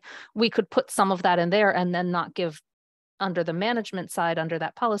homelessness, say. We could put some of that in there and then not give, under the management side, under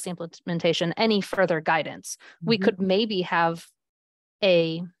that policy implementation, any further guidance. We could maybe have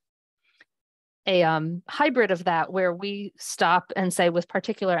a hybrid of that, where we stop and say, with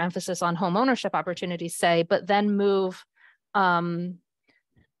particular emphasis on home ownership opportunities, say, but then move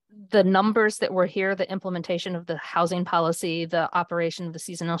the numbers that were here, the implementation of the housing policy, the operation of the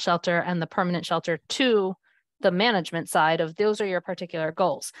seasonal shelter, and the permanent shelter, to the management side of, those are your particular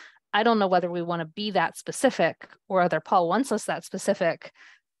goals. I don't know whether we want to be that specific, or whether Paul wants us that specific,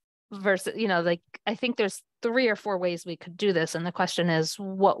 versus, I think there's 3 or 4 ways we could do this. And the question is,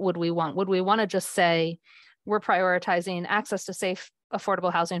 what would we want? Would we want to just say, we're prioritizing access to safe,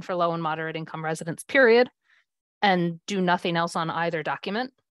 affordable housing for low and moderate income residents, period, and do nothing else on either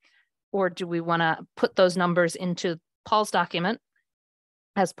document? Or do we want to put those numbers into Paul's document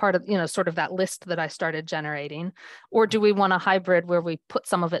as part of, sort of that list that I started generating? Or do we want a hybrid where we put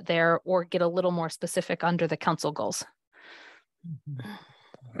some of it there, or get a little more specific under the council goals?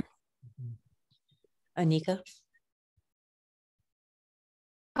 Anika?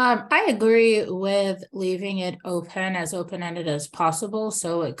 I agree with leaving it as open-ended as possible,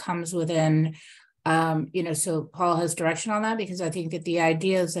 so it comes within, so Paul has direction on that, because I think that the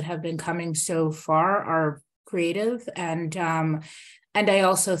ideas that have been coming so far are creative, and I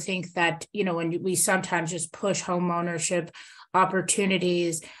also think that, when we sometimes just push home ownership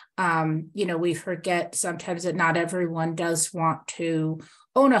opportunities, we forget sometimes that not everyone does want to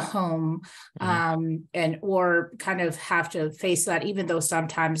own a home, and or kind of have to face that, even though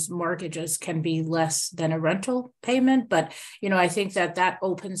sometimes mortgages can be less than a rental payment. But, I think that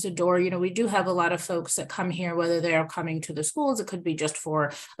opens the door. We do have a lot of folks that come here, whether they're coming to the schools, it could be just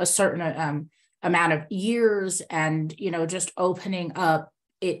for a certain amount of years, and, just opening up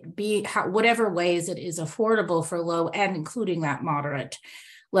it be whatever ways it is affordable for low and including that moderate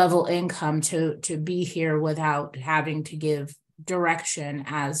level income to be here without having to give direction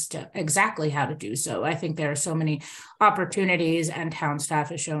as to exactly how to do so. I think there are so many opportunities, and town staff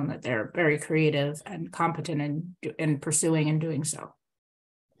has shown that they're very creative and competent in pursuing and doing so.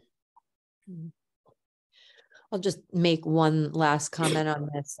 I'll just make one last comment on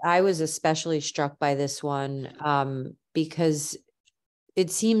this. I was especially struck by this one because it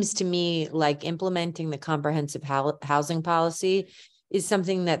seems to me like implementing the comprehensive housing policy is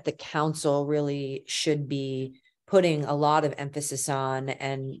something that the council really should be putting a lot of emphasis on.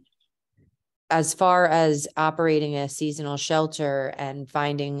 And as far as operating a seasonal shelter and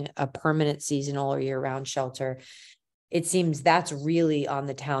finding a permanent seasonal or year-round shelter, it seems that's really on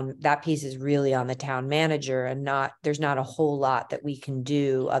the town. That piece is really on the town manager, and there's not a whole lot that we can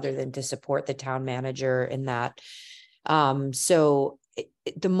do other than to support the town manager in that. So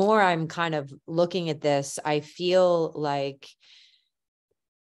the more I'm kind of looking at this, I feel like,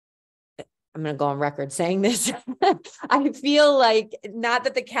 I'm going to go on record saying this. I feel like not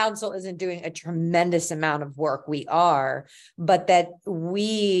that the council isn't doing a tremendous amount of work, we are, but that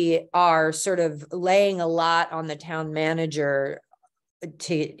we are sort of laying a lot on the town manager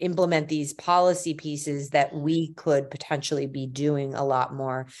to implement these policy pieces that we could potentially be doing a lot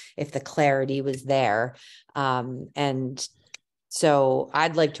more if the clarity was there. And so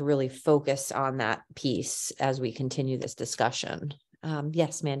I'd like to really focus on that piece as we continue this discussion.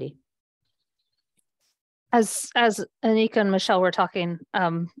 Yes, Mandy. As Anika and Michelle were talking,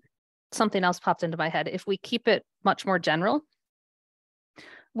 something else popped into my head. If we keep it much more general,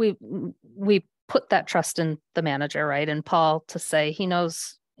 we put that trust in the manager, right? And Paul to say he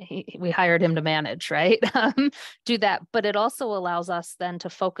knows we hired him to manage, right? Do that. But it also allows us then to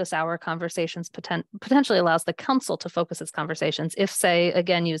focus our conversations, potentially allows the council to focus its conversations. If, say,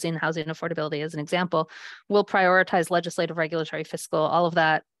 again, using housing affordability as an example, we'll prioritize legislative, regulatory, fiscal, all of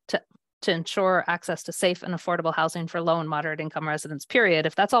that to ensure access to safe and affordable housing for low and moderate income residents, period.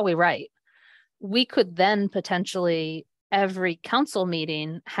 If that's all we write, we could then potentially every council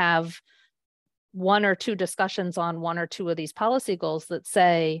meeting have one or two discussions on one or two of these policy goals that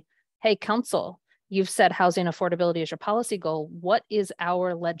say, hey, council, you've said housing affordability is your policy goal. What is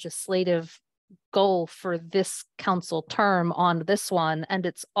our legislative goal for this council term on this one? And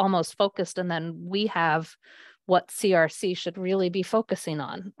it's almost focused. And then we have what CRC should really be focusing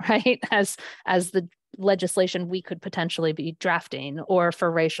on, right? As the legislation we could potentially be drafting, or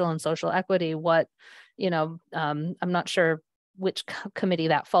for racial and social equity, what, I'm not sure which committee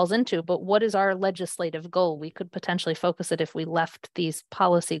that falls into, but what is our legislative goal? We could potentially focus it if we left these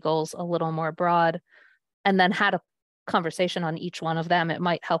policy goals a little more broad and then had a conversation on each one of them. It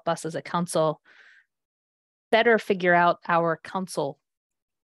might help us as a council better figure out our council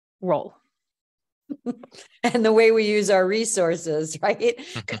role. And the way we use our resources, right?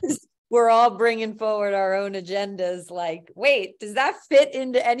 Because we're all bringing forward our own agendas. Like, wait, does that fit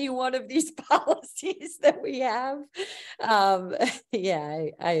into any one of these policies that we have? Yeah,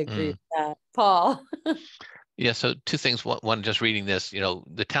 I agree with that. Paul? Yeah, so two things. One, just reading this,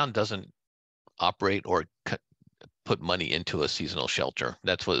 the town doesn't operate or put money into a seasonal shelter.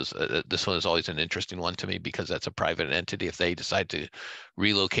 This one is always an interesting one to me because that's a private entity. If they decide to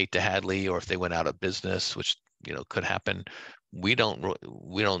relocate to Hadley, or if they went out of business, which could happen, we don't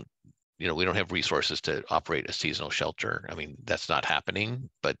have resources to operate a seasonal shelter. I mean, that's not happening,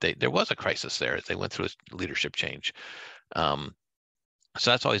 but there was a crisis there. They went through a leadership change. So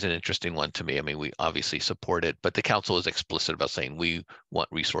that's always an interesting one to me. I mean, we obviously support it, but the council is explicit about saying we want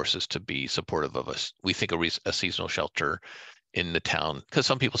resources to be supportive of us. We think a seasonal shelter in the town, because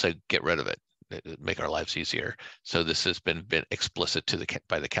some people say get rid of it, make our lives easier. So this has been explicit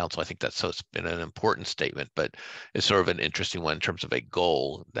by the council. I think it's been an important statement, but it's sort of an interesting one in terms of a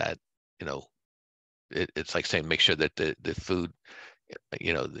goal that, it's like saying make sure that the food,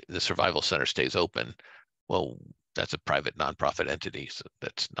 the survival center stays open. Well, that's a private nonprofit entity, so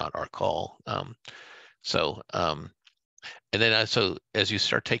that's not our call. And then so as you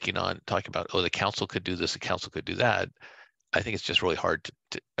start talking about, the council could do this, the council could do that, I think it's just really hard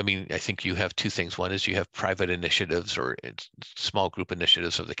I think you have two things. One is you have private initiatives or small group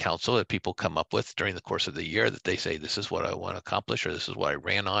initiatives of the council that people come up with during the course of the year that they say, this is what I want to accomplish, or this is what I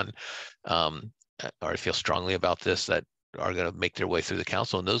ran on, or I feel strongly about this, that are going to make their way through the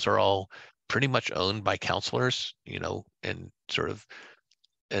council, and those are all pretty much owned by counselors, and sort of,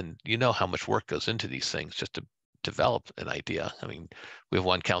 and how much work goes into these things just to develop an idea. I mean, we have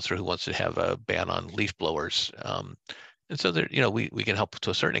one counselor who wants to have a ban on leaf blowers. And so there, we can help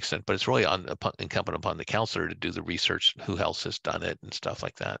to a certain extent, but it's really incumbent upon the counselor to do the research, who else has done it and stuff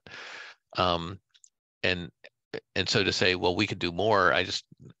like that. And so to say, well, we could do more, I just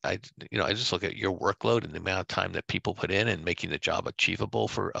look at your workload and the amount of time that people put in and making the job achievable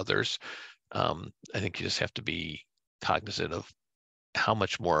for others. I think you just have to be cognizant of how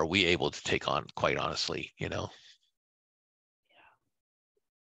much more are we able to take on, quite honestly, Yeah,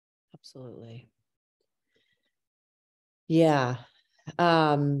 absolutely. Yeah.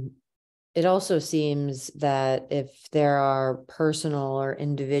 It also seems that if there are personal or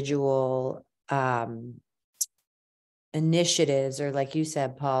individual initiatives, or like you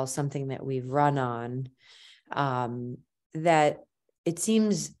said, Paul, something that we've run on, that it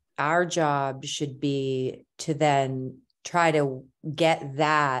seems our job should be to then try to get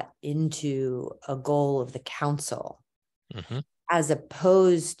that into a goal of the council, as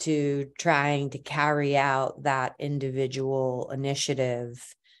opposed to trying to carry out that individual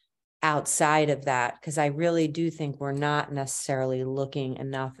initiative outside of that. Because I really do think we're not necessarily looking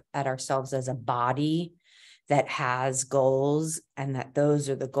enough at ourselves as a body that has goals, and that those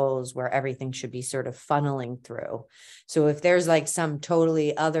are the goals where everything should be sort of funneling through. So if there's like some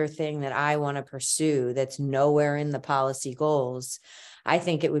totally other thing that I want to pursue that's nowhere in the policy goals, I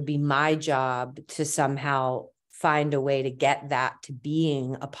think it would be my job to somehow find a way to get that to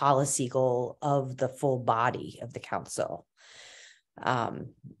being a policy goal of the full body of the council.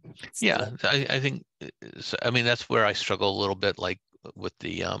 Yeah, I think, I mean, that's where I struggle a little bit, like with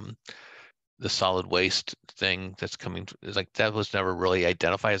the solid waste thing that's coming. Like, that was never really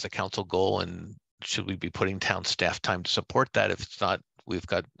identified as a council goal, and should we be putting town staff time to support that if it's not? We've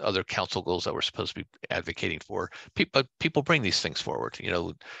got other council goals that we're supposed to be advocating for. People bring these things forward.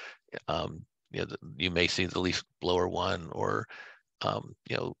 You may see the leaf blower one, or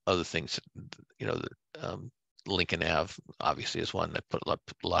other things. Lincoln Ave obviously is one that put a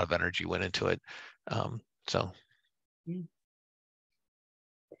lot of energy went into it. So.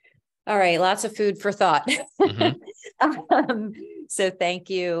 All right, lots of food for thought. So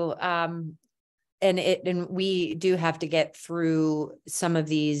thank you. And we do have to get through some of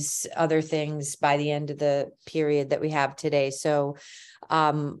these other things by the end of the period that we have today. So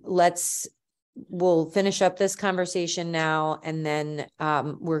we'll finish up this conversation now, and then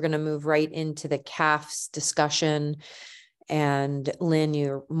we're going to move right into the CAFs discussion. And Lynn,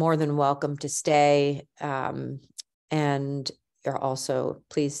 you're more than welcome to stay. And you're also,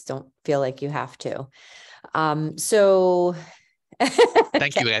 please don't feel like you have to. So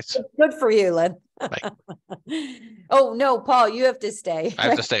thank you, guys. Good for you, Lynn. Oh no, Paul, you have to stay. I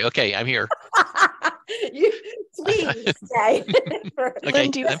have to stay. Okay, I'm here. Please stay.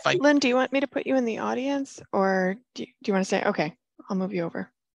 Okay, Lynn, do you want me to put you in the audience, or do you want to say, okay, I'll move you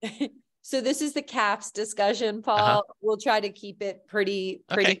over? So this is the CAFs discussion, Paul. We'll try to keep it pretty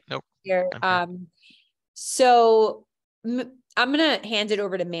clear. So I'm going to hand it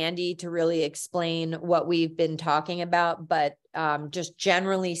over to Mandy to really explain what we've been talking about, but just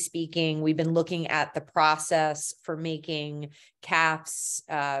generally speaking, we've been looking at the process for making CAFs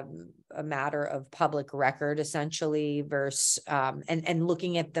a matter of public record, essentially, versus and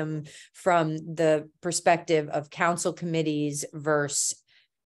looking at them from the perspective of council committees versus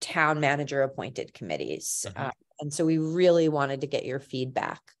town manager appointed committees. And so we really wanted to get your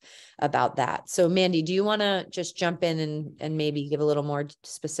feedback about that. So Mandy, do you want to just jump in and maybe give a little more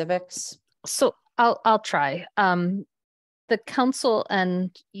specifics? So I'll try. The council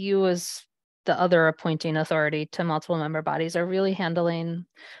and you as the other appointing authority to multiple member bodies are really handling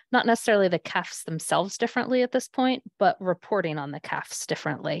not necessarily the CAFs themselves differently at this point, but reporting on the CAFs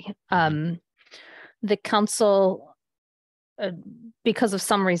differently. The council, because of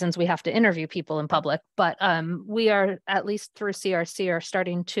some reasons, we have to interview people in public, but we are, at least through CRC, are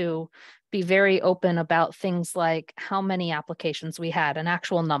starting to be very open about things like how many applications we had, an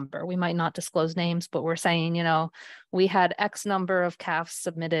actual number. We might not disclose names, but we're saying, we had X number of CAFs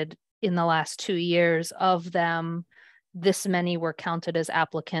submitted in the last 2 years. Of them, this many were counted as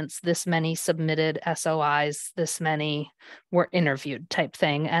applicants, this many submitted SOIs, this many were interviewed, type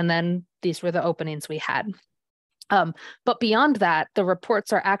thing. And then these were the openings we had. But beyond that, the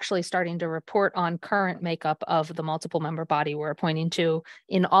reports are actually starting to report on current makeup of the multiple member body we're appointing to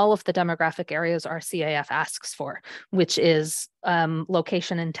in all of the demographic areas our CAF asks for, which is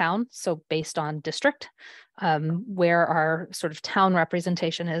location in town, so based on district, where our sort of town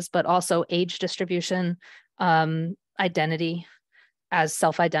representation is, but also age distribution, identity as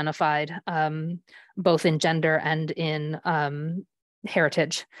self-identified, both in gender and in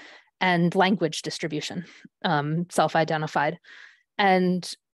heritage, and language distribution, self-identified.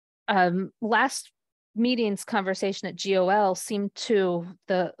 And last meeting's conversation at GOL seemed to,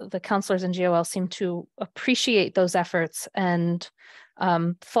 the counselors in GOL seemed to appreciate those efforts and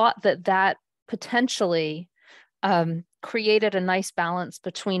thought that potentially created a nice balance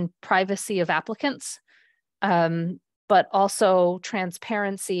between privacy of applicants, but also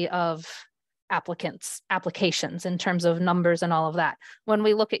transparency of applications in terms of numbers and all of that. When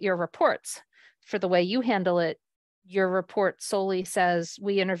we look at your reports, for the way you handle it, your report solely says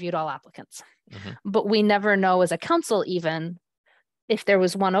we interviewed all applicants, but we never know as a council, even if there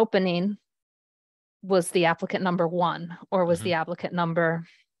was one opening, was the applicant number 1 or was the applicant number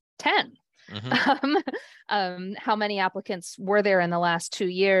 10? How many applicants were there in the last 2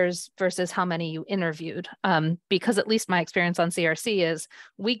 years versus how many you interviewed? Because at least my experience on CRC is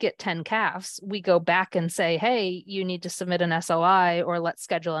we get 10 CAFs, we go back and say, hey, you need to submit an SOI or let's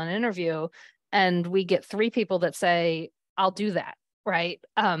schedule an interview. And we get 3 people that say, I'll do that, right?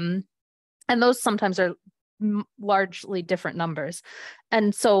 And those sometimes are largely different numbers.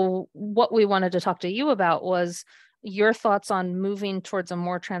 And so what we wanted to talk to you about was your thoughts on moving towards a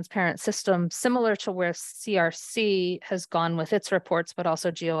more transparent system, similar to where CRC has gone with its reports, but also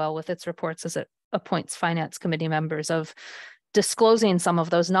GOL with its reports as it appoints finance committee members, of disclosing some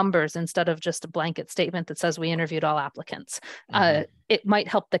of those numbers instead of just a blanket statement that says we interviewed all applicants. It might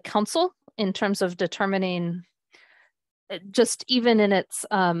help the council in terms of determining, just even in its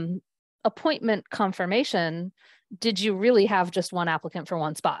appointment confirmation, did you really have just one applicant for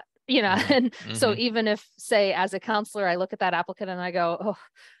one spot? You know, and so even if, say, as a counselor, I look at that applicant and I go,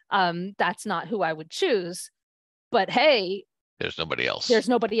 oh, that's not who I would choose, but hey, there's nobody else. There's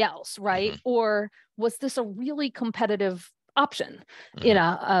nobody else, right? Or was this a really competitive option, you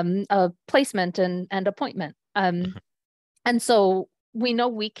know, a placement and appointment? And so we know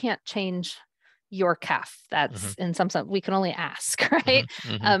we can't change your CAF. That's in some sense, we can only ask, right?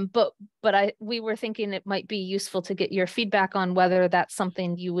 But we were thinking it might be useful to get your feedback on whether that's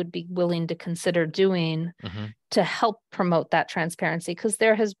something you would be willing to consider doing to help promote that transparency. Because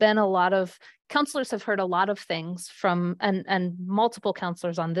there has been a lot of, counselors have heard a lot of things from, and multiple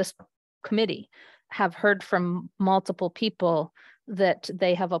counselors on this committee have heard from multiple people that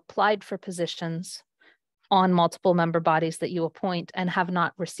they have applied for positions on multiple member bodies that you appoint and have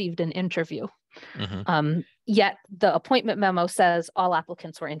not received an interview. Yet the appointment memo says all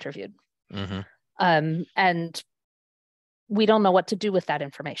applicants were interviewed. And we don't know what to do with that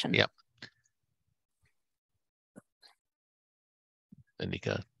information. Yep.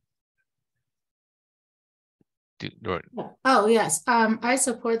 Anika. Oh, yes. I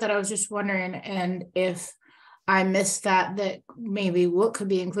support that. I was just wondering, and if I missed that maybe what could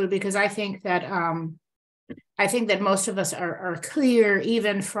be included, because I think that most of us are clear,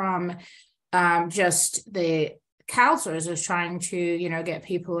 even from just the counselors, is trying to, you know, get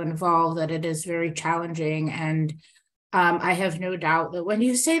people involved, that it is very challenging. And I have no doubt that when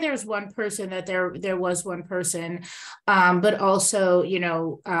you say there's one person, that there was one person, but also, you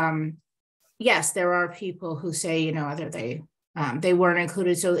know, yes, there are people who say, you know, either they weren't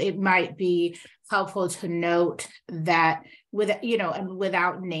included. So it might be helpful to note that with, you know, and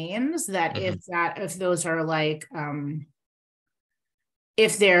without names, that if those are like,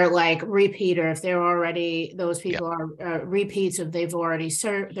 if they're like repeat, or if they're already, those people are repeats, if they've already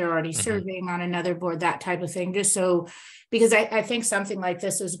served, they're already serving on another board, that type of thing. Just so, because I think something like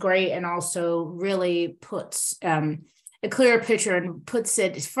this is great, and also really puts a clearer picture and puts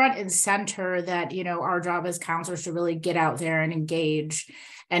it front and center that, you know, our job as counselors to really get out there and engage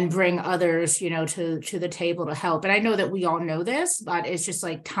and bring others, you know, to the table to help. And I know that we all know this, but it's just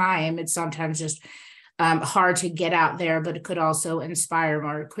like time. It's sometimes just hard to get out there, but it could also inspire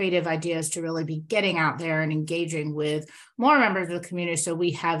more creative ideas to really be getting out there and engaging with more members of the community, so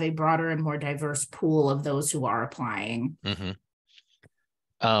we have a broader and more diverse pool of those who are applying.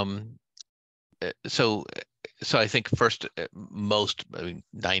 So I think first, most, I mean,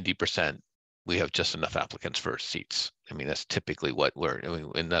 90%, we have just enough applicants for seats. I mean, that's typically what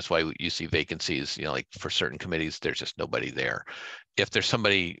and that's why you see vacancies, you know, like for certain committees, there's just nobody there. If there's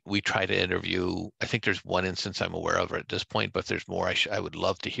somebody we try to interview, I think there's one instance I'm aware of at this point, but if there's more, I would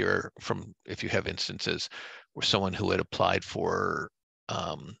love to hear from, if you have instances where someone who had applied for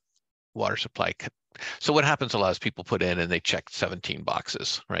water supply. So what happens a lot is people put in and they check 17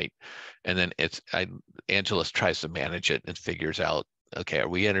 boxes, right? And then Angela tries to manage it and figures out, okay, are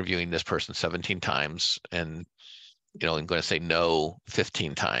we interviewing this person 17 times? And you know, I'm going to say no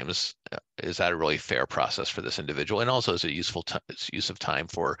 15 times. Is that a really fair process for this individual? And also, is it useful use of time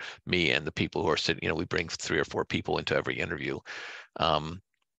for me and the people who are sitting? You know, we bring 3 or 4 people into every interview.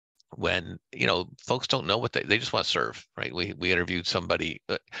 When, you know, folks don't know what they just want to serve, right? We interviewed somebody.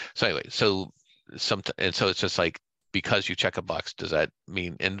 So anyway, so and so it's just like, because you check a box, does that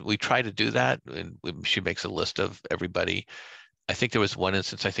mean? And we try to do that. And she makes a list of everybody. I think there was one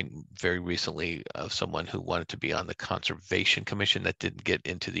instance, I think very recently, of someone who wanted to be on the Conservation Commission that didn't get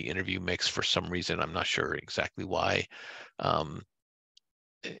into the interview mix for some reason. I'm not sure exactly why.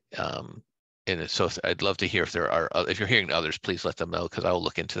 And so I'd love to hear if there are, if you're hearing others, please let them know, because I will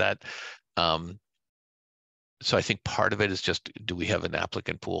look into that. So I think part of it is just, do we have an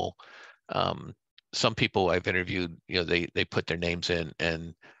applicant pool? Some people I've interviewed, you know, they put their names in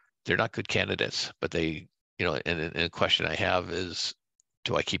and they're not good candidates, but they, you know, and a question I have is,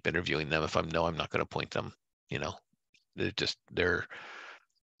 do I keep interviewing them? If I'm not going to appoint them, you know, they're,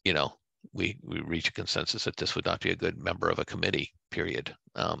 you know, we reach a consensus that this would not be a good member of a committee, period.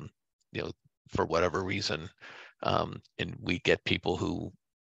 You know, for whatever reason. And we get people who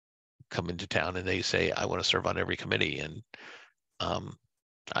come into town and they say, I want to serve on every committee, and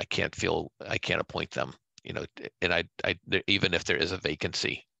I can't appoint them, you know, and even if there is a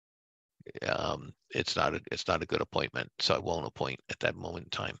vacancy, it's not a good appointment, so I won't appoint at that moment in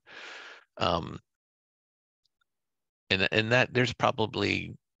time. And that there's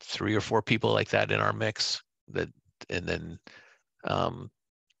probably 3 or 4 people like that in our mix, and then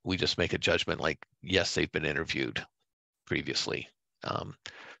we just make a judgment like, yes, they've been interviewed previously.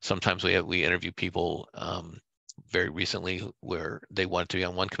 Sometimes we interview people very recently where they want to be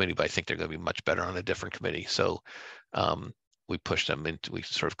on one committee, but I think they're going to be much better on a different committee. So we push them into, we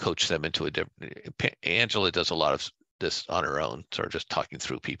sort of coach them into a different. Angela does a lot of this on her own, sort of just talking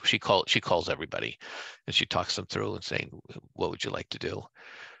through people. She calls everybody and she talks them through and saying, what would you like to do?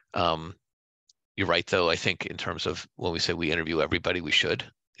 You're right, though. I think in terms of when we say we interview everybody, we should,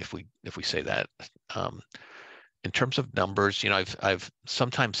 if we say that. In terms of numbers, you know, I've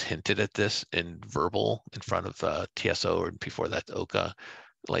sometimes hinted at this in verbal in front of TSO, or before that OCA,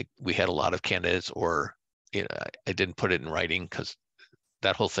 like we had a lot of candidates, or, you know, I didn't put it in writing because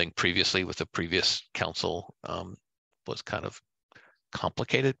that whole thing previously with the previous council was kind of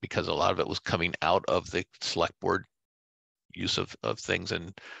complicated, because a lot of it was coming out of the select board use of things,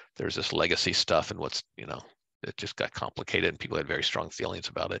 and there's this legacy stuff, and what's, you know, it just got complicated and people had very strong feelings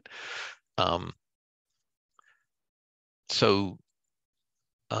about it. So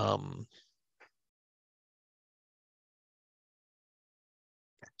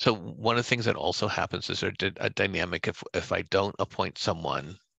one of the things that also happens is there's a dynamic if I don't appoint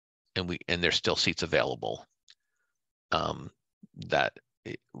someone and there's still seats available,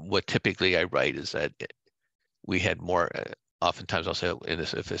 what typically I write is that we had more, oftentimes I'll say, and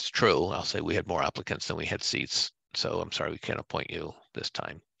if it's true, I'll say we had more applicants than we had seats. So I'm sorry, we can't appoint you this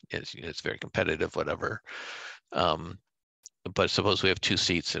time. It's very competitive, whatever. But suppose we have 2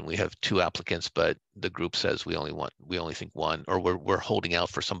 seats and we have 2 applicants, but the group says we only think one, or we're holding out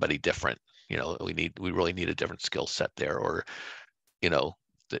for somebody different. You know, we really need a different skill set there, or, you know,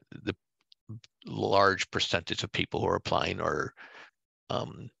 the large percentage of people who are applying are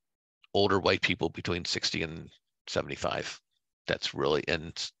older white people between 60 and 75. That's really,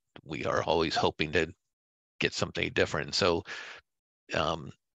 and we are always hoping to get something different. So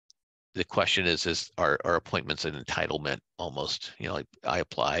the question is our appointments an entitlement almost, you know, like I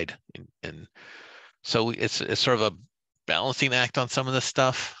applied, and so it's sort of a balancing act on some of this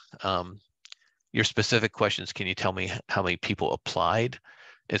stuff. Your specific questions, can you tell me how many people applied?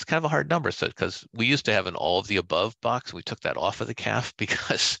 It's kind of a hard number, so because we used to have an all of the above box, we took that off of the CAF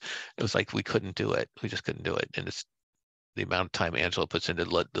because it was like we couldn't do it. We just couldn't do it, and it's the amount of time Angela puts into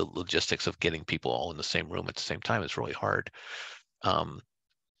the logistics of getting people all in the same room at the same time is really hard. And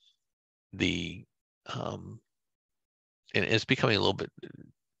it's becoming a little bit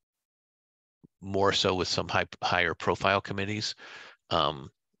more so with some higher profile committees in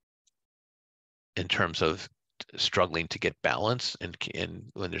terms of struggling to get balance and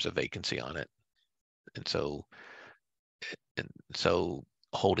when there's a vacancy on it. And so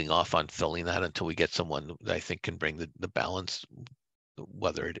holding off on filling that until we get someone that I think can bring the balance,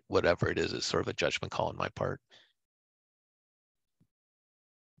 whatever it is sort of a judgment call on my part.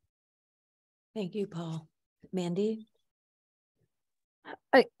 Thank you, Paul. Mandy?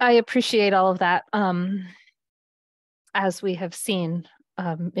 I appreciate all of that. As we have seen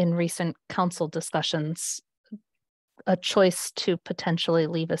in recent council discussions, a choice to potentially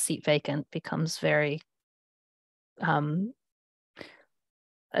leave a seat vacant becomes very,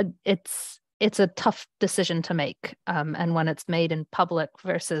 it's a tough decision to make. And when it's made in public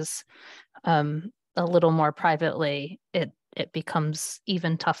versus a little more privately, it becomes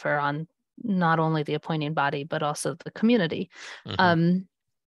even tougher on not only the appointing body, but also the community.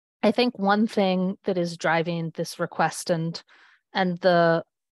 I think one thing that is driving this request and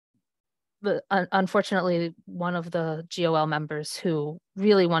unfortunately, one of the GOL members who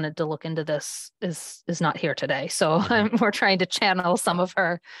really wanted to look into this is not here today. So we're trying to channel some of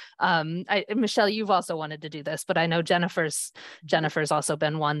her. Michelle, you've also wanted to do this, but I know Jennifer's also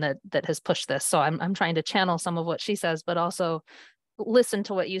been one that has pushed this. So I'm trying to channel some of what she says, but also listen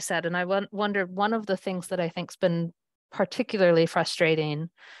to what you said. And I wondered, one of the things that I think's been particularly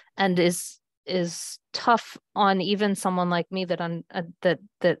frustrating and is tough on even someone like me that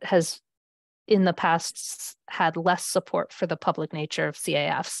has in the past had less support for the public nature of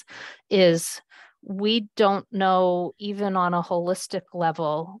CAFs, is we don't know, even on a holistic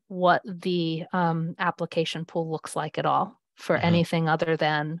level, what the application pool looks like at all for anything other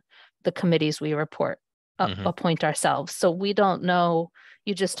than the committees we appoint ourselves. So we don't know.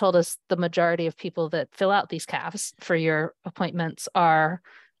 You just told us the majority of people that fill out these CAFs for your appointments are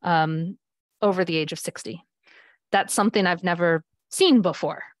over the age of 60. That's something I've never seen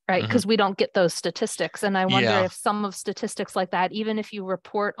before, right? Because we don't get those statistics. And I wonder if some of statistics like that, even if you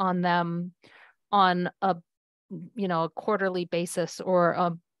report on them on a quarterly basis or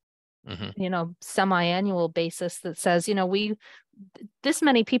a semi-annual basis that says, this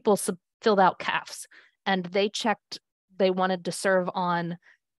many people filled out CAFs and they wanted to serve on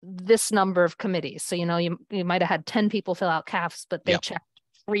this number of committees. So, you might have had 10 people fill out CAFs, but they checked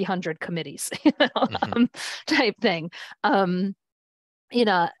 300 committees, type thing. And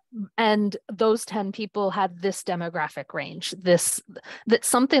those 10 people had this demographic range, that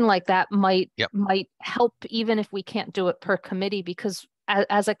something like that might help, even if we can't do it per committee, because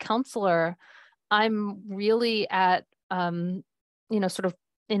as a counselor, I'm really at, sort of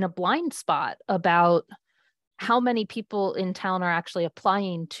in a blind spot about how many people in town are actually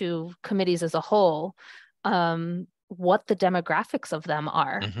applying to committees as a whole, what the demographics of them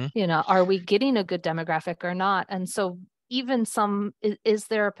are, are we getting a good demographic or not? And so even is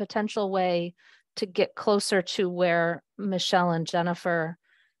there a potential way to get closer to where Michelle and Jennifer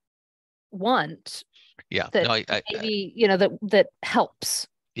want? Yeah, that maybe, that helps.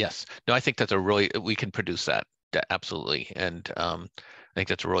 Yes, no, I think that's we can produce that, absolutely. And I think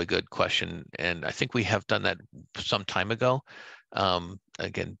that's a really good question. And I think we have done that some time ago.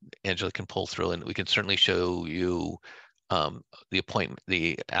 Again, Angela can pull through and we can certainly show you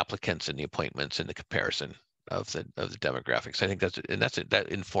the applicants and the appointments and the comparison of the demographics. I think that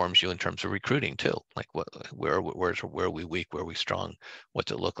informs you in terms of recruiting too. Like where are we weak, where are we strong,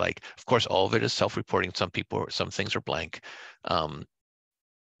 what's it look like? Of course, all of it is self-reporting. Some things are blank. And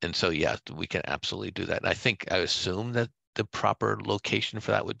so, yeah, we can absolutely do that. And I assume that the proper location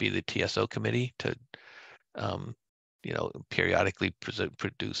for that would be the TSO committee to, periodically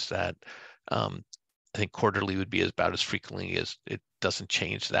produce that. I think quarterly would be about as frequently as it doesn't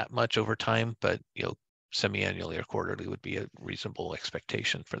change that much over time, but, semi-annually or quarterly would be a reasonable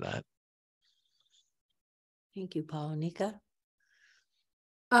expectation for that. Thank you, Paul. Nika?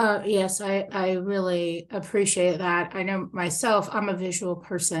 Yes, I really appreciate that. I know myself, I'm a visual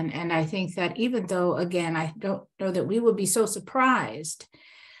person, and I think that even though, again, I don't know that we would be so surprised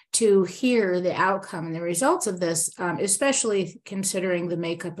to hear the outcome and the results of this, especially considering the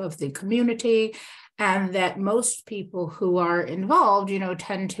makeup of the community, and that most people who are involved,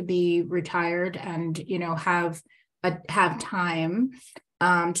 tend to be retired and, have time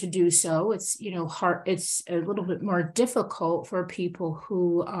to do so. It's, hard. It's a little bit more difficult for people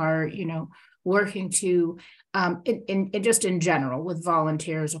who are, working to, in general with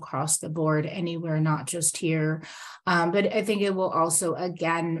volunteers across the board, anywhere, not just here. But I think it will also,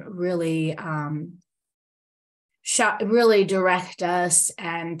 again, really, really direct us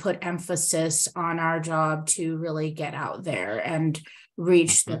and put emphasis on our job to really get out there and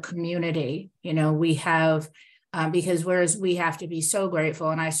reach the community. We have, because whereas we have to be so grateful,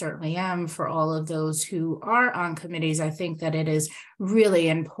 and I certainly am, for all of those who are on committees, I think that it is really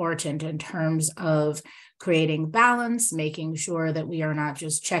important in terms of creating balance, making sure that we are not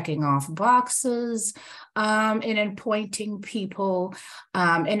just checking off boxes and appointing people.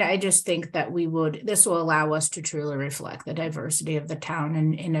 And I just think that this will allow us to truly reflect the diversity of the town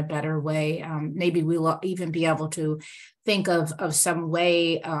in a better way. Maybe we will even be able to think of some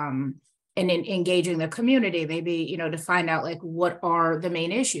way and in engaging the community, maybe, to find out like what are the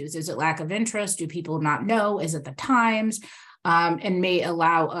main issues. Is it lack of interest? Do people not know? Is it the times? And may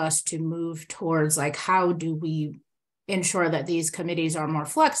allow us to move towards like, how do we ensure that these committees are more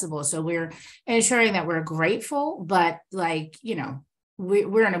flexible. So we're ensuring that we're grateful, but like, you know,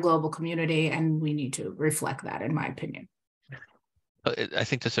 we're in a global community and we need to reflect that, in my opinion. I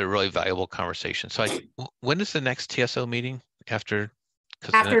think that's a really valuable conversation. So when is the next TSO meeting after?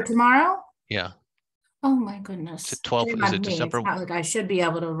 After tomorrow? Yeah. Oh my goodness. Is it 12? Is it December? It's not like I should be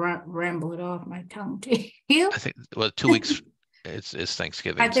able to ramble it off my tongue to you. I think, well, 2 weeks is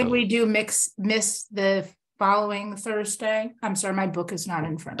Thanksgiving. I think we do miss the following Thursday. I'm sorry, my book is not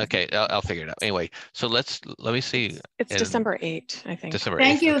in front of me. Okay, I'll figure it out. Anyway, so let me see. It's December 8th, I think. December 8th.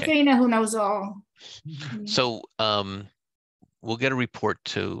 Thank you, okay. Athena, who knows all. So we'll get a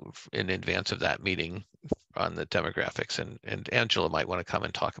report in advance of that meeting on the demographics, and Angela might want to come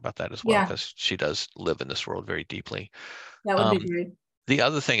and talk about that as well, because she does live in this world very deeply. That would be great. The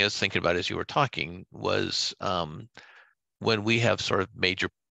other thing I was thinking about as you were talking was when we have sort of major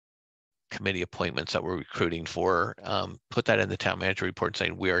committee appointments that we're recruiting for, put that in the town manager report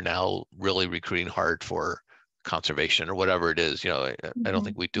saying we are now really recruiting hard for conservation or whatever it is. You know, I don't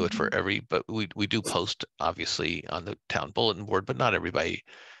think we do it for but we do post obviously on the town bulletin board, but not everybody.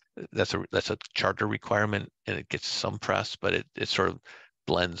 That's a charter requirement, and it gets some press, but it sort of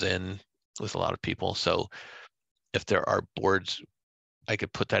blends in with a lot of people. So if there are boards, I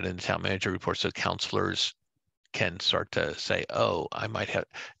could put that in the town manager report so counselors can start to say, oh, I might have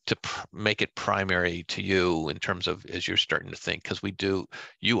to make it primary to you in terms of as you're starting to think, because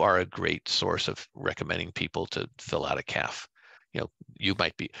you are a great source of recommending people to fill out a CAF. You know, you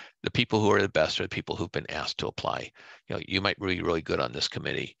might be the people who are the best are the people who've been asked to apply. You know, you might be really good on this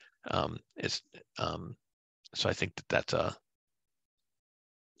committee. So I think that's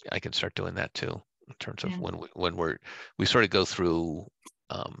I can start doing that too in terms of when we sort of go through.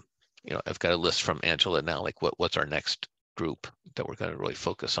 You know, I've got a list from Angela now, like what's our next group that we're going to really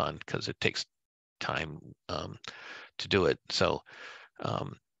focus on, because it takes time to do it. So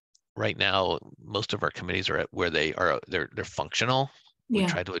right now, most of our committees are at where they're functional. We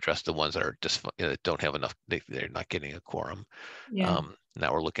try to address the ones that are just don't have enough. They're not getting a quorum.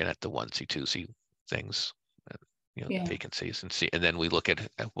 Now we're looking at the 1C, 2C things, vacancies, and then we look at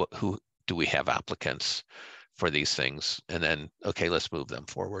who do we have applicants for these things, and then okay, let's move them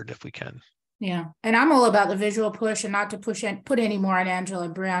forward if we can. Yeah, and I'm all about the visual push, and not to put any more on Angela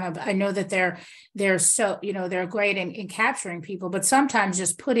and Brianna, but I know that they're so, they're great in capturing people, but sometimes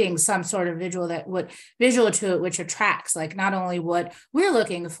just putting some sort of visual to it, which attracts, like not only what we're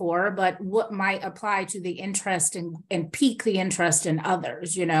looking for, but what might apply to the interest and pique the interest in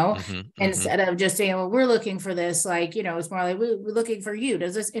others, instead of just saying, well, we're looking for this, like, it's more like we're looking for you.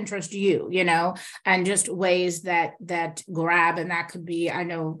 Does this interest you, and just ways that grab, and that could be, I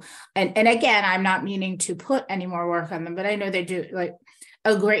know, and again, I'm not meaning to put any more work on them, but I know they do like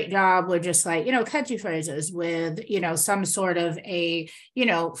a great job with just like, catchy phrases with, some sort of a,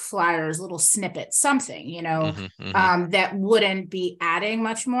 flyers, little snippet, something, that wouldn't be adding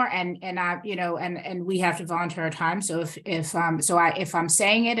much more. And we have to volunteer our time. So if I'm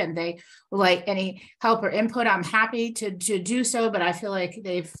saying it and they like any help or input, I'm happy to do so, but I feel like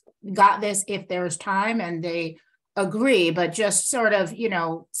they've got this if there's time and they agree, but just sort of,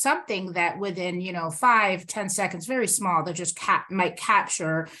 something that within, 5-10 seconds, very small, that just might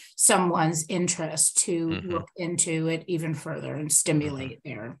capture someone's interest to look into it even further and stimulate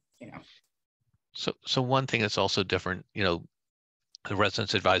their, So one thing that's also different, the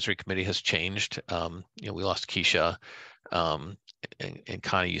Residents Advisory Committee has changed. We lost Keisha, and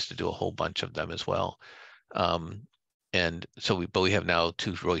Connie used to do a whole bunch of them as well. And so we have now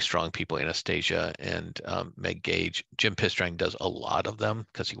two really strong people, Anastasia and Meg Gage. Jim Pistrang does a lot of them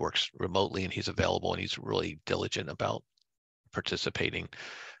because he works remotely and he's available and he's really diligent about participating.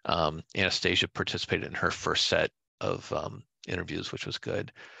 Anastasia participated in her first set of interviews, which was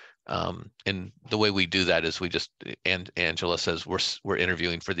good. And the way we do that is and Angela says we're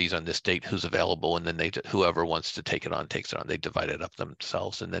interviewing for these on this date, who's available, and then whoever wants to take it on takes it on. They divide it up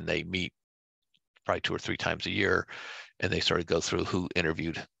themselves, and then they meet probably 2 or 3 times a year, and they sort of go through who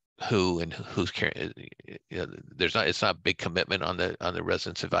interviewed who and who's carrying. It's not a big commitment on the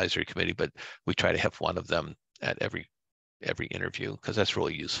Residents Advisory Committee, but we try to have one of them at every interview, because that's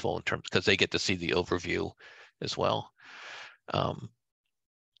really useful in terms, because they get to see the overview as well.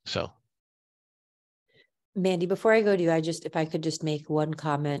 So Mandy, before I go to you, if I could just make one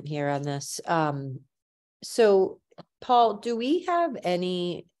comment here on this. So Paul, do we have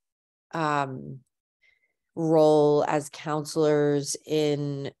any role as counselors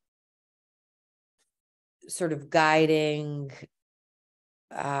in sort of guiding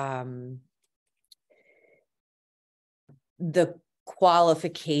the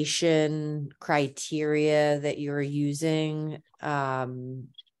qualification criteria that you're using.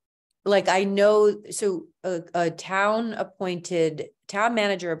 Like I know, so a town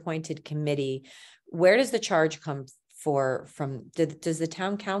manager appointed committee, where does the charge come from? Does the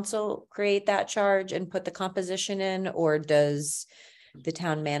town council create that charge and put the composition in, or does the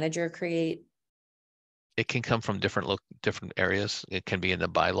town manager create? It can come from different areas. It can be in the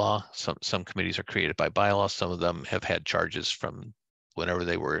bylaw. Some committees are created by bylaw. Some of them have had charges from whenever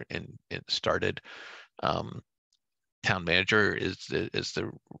they were started. Town manager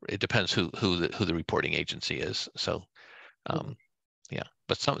it depends who the reporting agency is. So yeah,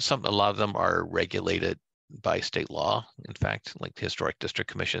 but a lot of them are regulated by state law. In fact, like the Historic District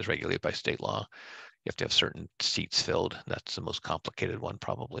Commission is regulated by state law. You have to have certain seats filled. That's the most complicated one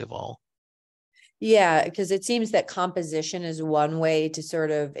probably of all. Yeah, because it seems that composition is one way to sort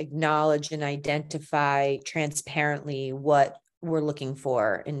of acknowledge and identify transparently what we're looking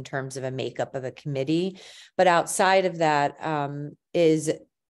for in terms of a makeup of a committee. But outside of that, is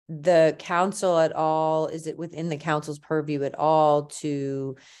the council at all, is it within the council's purview at all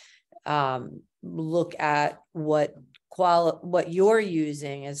to look at what you're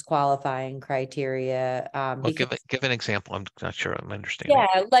using as qualifying criteria? Well, give an example. I'm not sure I'm understanding.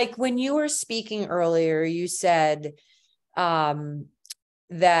 Yeah, like when you were speaking earlier, you said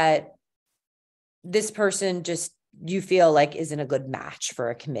that this person just, you feel like isn't a good match for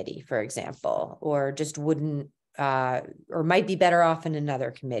a committee, for example, or just wouldn't, or might be better off in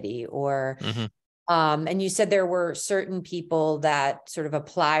another committee, or, and you said there were certain people that sort of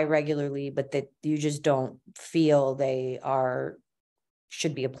apply regularly, but that you just don't feel they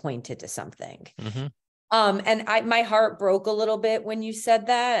should be appointed to something. And my heart broke a little bit when you said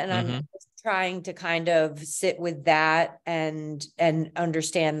that, and I'm just trying to kind of sit with that and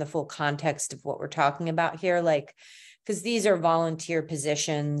understand the full context of what we're talking about here, like, because these are volunteer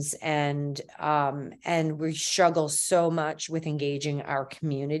positions, and we struggle so much with engaging our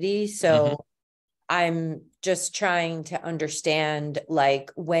community. So I'm just trying to understand, like,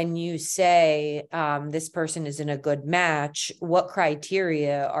 when you say this person isn't a good match, what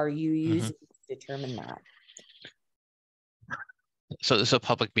criteria are you using to determine that? So this is a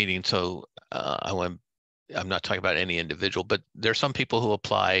public meeting, so I'm not talking about any individual, but there's some people who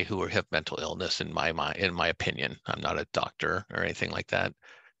apply who have mental illness. In my mind, in my opinion, I'm not a doctor or anything like that,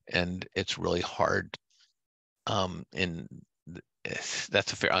 and it's really hard. That's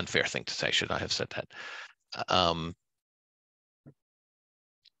a unfair thing to say. I should not have said that.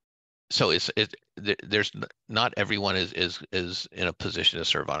 So there's not everyone is in a position to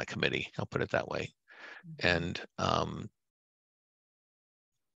serve on a committee. I'll put it that way, and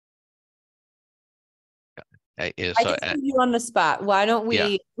I just put you on the spot. Why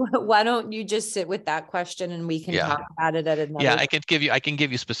don't you just sit with that question and we can talk about it at another time? I can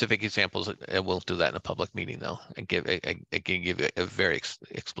give you specific examples. I won't do that in a public meeting though. I can give you a very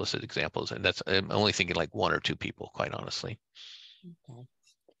explicit examples, and I'm only thinking like one or two people, quite honestly. Okay.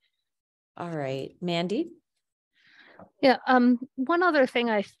 All right, Mandy. Yeah. One other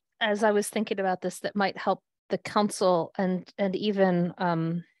thing as I was thinking about this that might help the council and even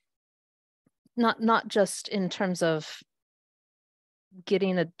not just in terms of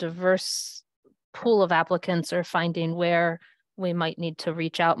getting a diverse pool of applicants or finding where we might need to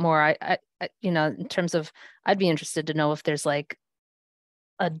reach out more. I in terms of, I'd be interested to know if there's like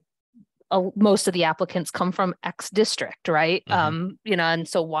most of the applicants come from X district, right? And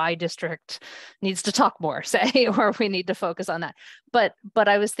so Y district needs to talk more, say, or we need to focus on that. But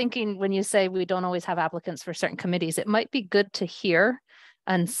I was thinking, when you say we don't always have applicants for certain committees, it might be good to hear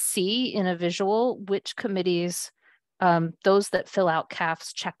and see in a visual which committees, those that fill out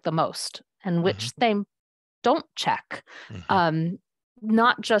CAFs check the most, and which they don't check.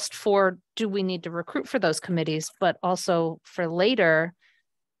 Not just for, do we need to recruit for those committees, but also for later,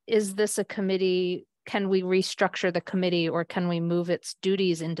 is this a committee, can we restructure the committee, or can we move its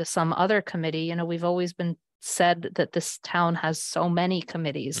duties into some other committee? We've always been said that this town has so many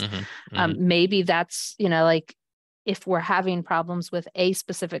committees. Maybe that's, like, if we're having problems with a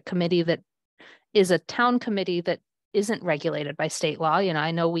specific committee that is a town committee that isn't regulated by state law. I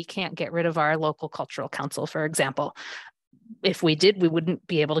know we can't get rid of our local cultural council, for example. If we did, we wouldn't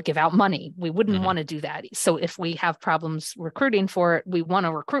be able to give out money. We wouldn't want to do that. So if we have problems recruiting for it, we want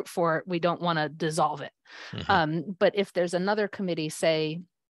to recruit for it. We don't want to dissolve it. But if there's another committee, say,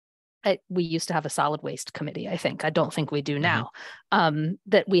 we used to have a solid waste committee, I think. I don't think we do now,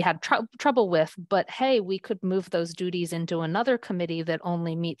 that we had trouble with. But hey, we could move those duties into another committee that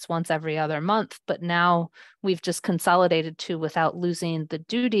only meets once every other month. But now we've just consolidated two without losing the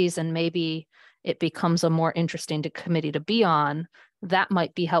duties, and maybe it becomes a more interesting committee to be on, that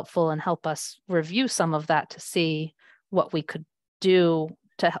might be helpful and help us review some of that to see what we could do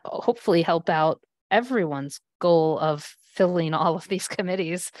to hopefully help out everyone's goal of filling all of these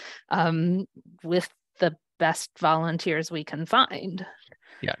committees with the best volunteers we can find.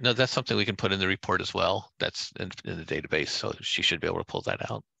 Yeah, no, that's something we can put in the report as well. That's in the database, so she should be able to pull that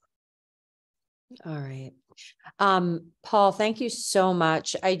out. All right. Paul, thank you so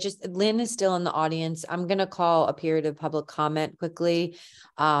much. Lynn is still in the audience. I'm going to call a period of public comment quickly.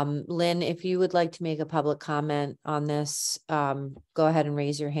 Lynn, if you would like to make a public comment on this, go ahead and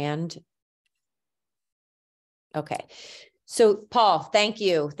raise your hand. Okay. So Paul, thank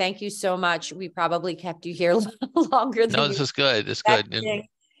you. Thank you so much. We probably kept you here longer than No, this is good. It's good.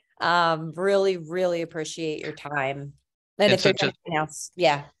 And, really, really appreciate your time. And if so there's anything else,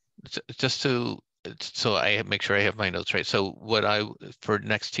 yeah. Just so I make sure I have my notes right. So what for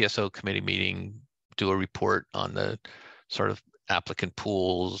next TSO committee meeting, do a report on the sort of applicant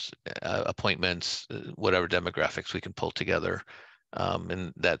pools, appointments, whatever demographics we can pull together.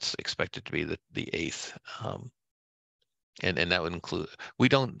 And that's expected to be the 8th. And that would include, we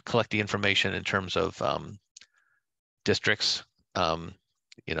don't collect the information in terms of districts.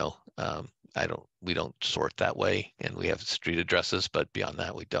 We don't sort that way, and we have street addresses, but beyond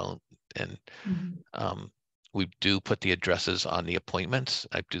that we don't. And we do put the addresses on the appointments.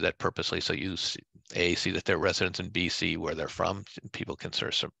 I do that purposely so you see that they're residents, and B, see where they're from. People can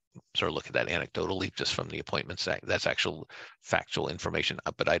sort of look at that anecdotally just from the appointments. That's actual factual information,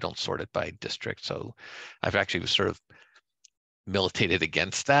 but I don't sort it by district. So I've actually sort of militated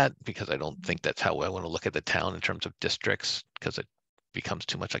against that because I don't think that's how I want to look at the town in terms of districts, because it becomes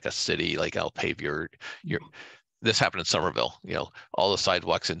too much like a city. Like I'll pave your this happened in Somerville, all the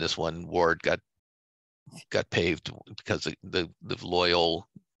sidewalks in this one ward got paved because the loyal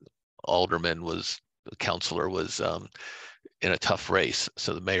councilor was in a tough race.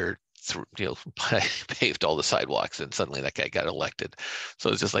 So the mayor paved all the sidewalks, and suddenly that guy got elected.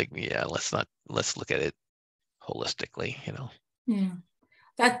 So it's just like, yeah, let's look at it holistically, Yeah,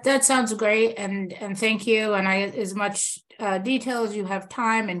 that sounds great, and thank you. And as much detail as you have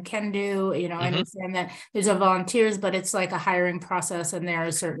time and can do, I understand that there's volunteers, but it's like a hiring process, and there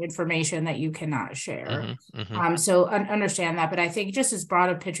is certain information that you cannot share. So understand that, but I think just as broad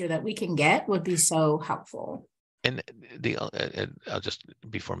a picture that we can get would be so helpful. And I'll just,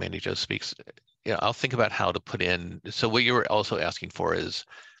 before Mandi Jo speaks, I'll think about how to put in. So what you were also asking for is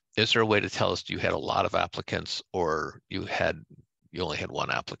there a way to tell us you had a lot of applicants, or you only had one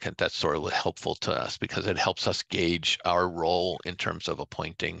applicant? That's sort of helpful to us because it helps us gauge our role in terms of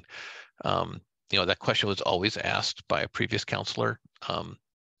appointing. That question was always asked by a previous counselor. And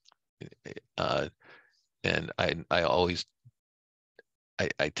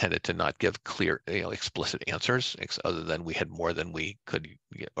I tended to not give clear, explicit answers other than we had more than we could,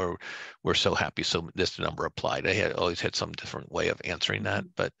 or we're so happy, so this number applied. I always had some different way of answering that,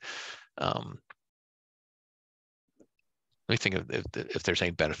 but let me think if there's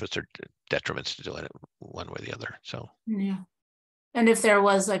any benefits or detriments to doing it one way or the other. So yeah, and if there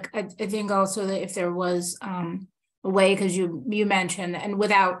was I think also that if there was a way, because you mentioned, and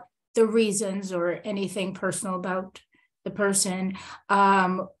without the reasons or anything personal about the person,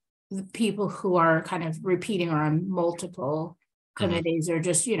 the people who are kind of repeating or on multiple committees or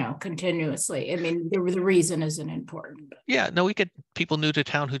just, continuously. I mean, the reason isn't important. Yeah, no, we get people new to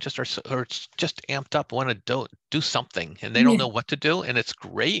town who just are just amped up, want to do something, and they don't know what to do, and it's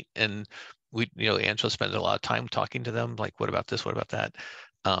great. And we, Angela spends a lot of time talking to them, like, what about this? What about that?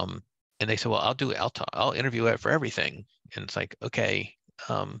 And they say, well, I'll interview it for everything. And it's like, okay,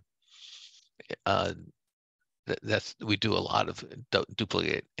 we do a lot of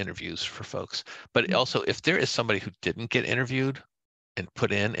duplicate interviews for folks. But also, if there is somebody who didn't get interviewed and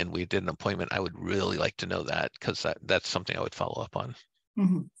put in, and we did an appointment, I would really like to know that, because that's something I would follow up on.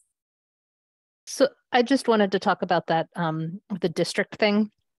 So I just wanted to talk about that, the district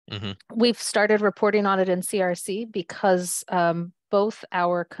thing. We've started reporting on it in CRC because both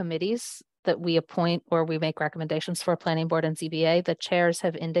our committees that we appoint or we make recommendations for, planning board and ZBA, the chairs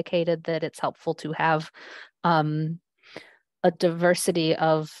have indicated that it's helpful to have a diversity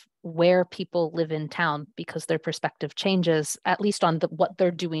of where people live in town, because their perspective changes, at least on what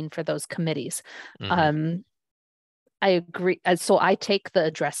they're doing for those committees. I agree. So I take the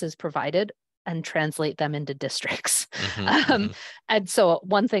addresses provided and translate them into districts. And so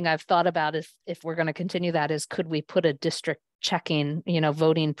one thing I've thought about is, if we're going to continue that, is could we put a district checking,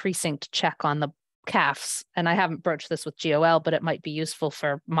 voting precinct check on the CAFs, and I haven't broached this with GOL, but it might be useful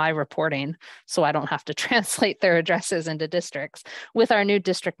for my reporting so I don't have to translate their addresses into districts. With our new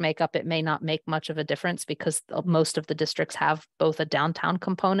district makeup, it may not make much of a difference because most of the districts have both a downtown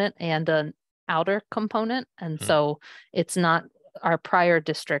component and an outer component. And so it's not, our prior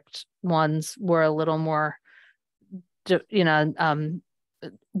district ones were a little more,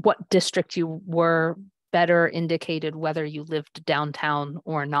 what district you were better indicated whether you lived downtown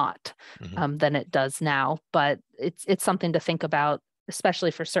or not than it does now. But it's something to think about,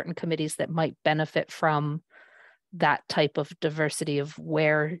 especially for certain committees that might benefit from that type of diversity of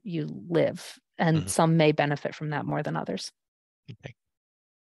where you live. And some may benefit from that more than others. Okay.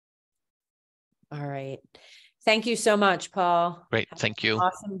 All right. Thank you so much, Paul. Great. Thank you.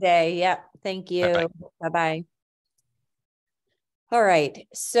 Awesome day. Yep. Thank you. Bye-bye. Bye-bye. All right.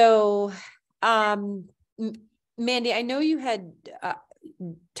 So, Mandy, I know you had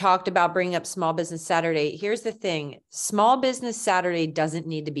talked about bringing up Small Business Saturday. Here's the thing. Small Business Saturday doesn't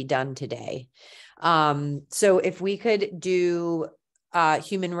need to be done today. So if we could do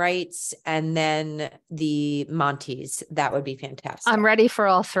human rights and then the Montes, that would be fantastic. I'm ready for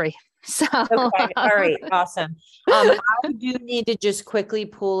all three. So okay. All right. Awesome. I do need to just quickly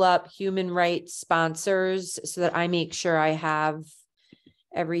pull up human rights sponsors so that I make sure I have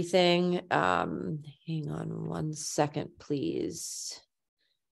everything. Hang on one second, please.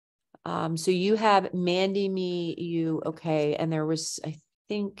 So you have Mandy, me, you. Okay. And there was, I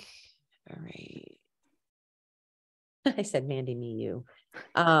think, all right. I said Mandy, me, you.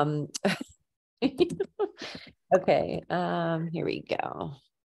 Okay. Here we go.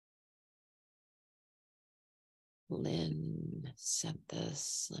 Lynn sent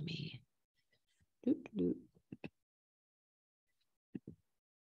this. Let me.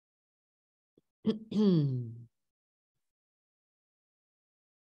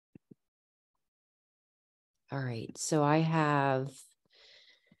 All right. So I have.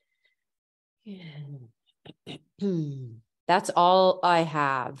 That's all I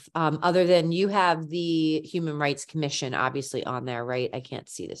have. Other than you have the Human Rights Commission obviously on there, right? I can't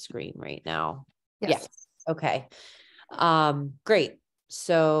see the screen right now. yes. Okay. Great.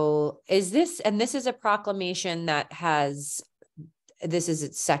 So is this, and this is a proclamation that has, this is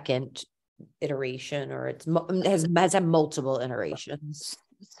its second iteration, or has had multiple iterations.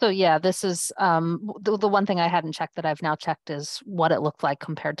 So yeah, this is the one thing I hadn't checked that I've now checked is what it looked like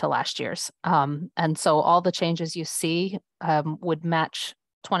compared to last year's. And so all the changes you see would match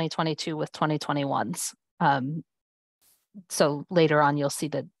 2022 with 2021's. So later on, you'll see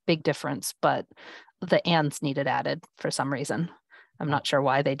the big difference, but the ands needed added for some reason. I'm not sure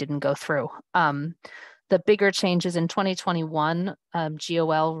why they didn't go through. The bigger changes in 2021,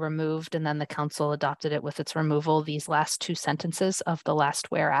 GOL removed, and then the council adopted it with its removal, these last two sentences of the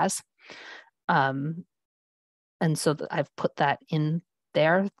last whereas. And so I've put that in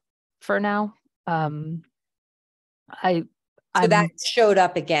there for now. So that showed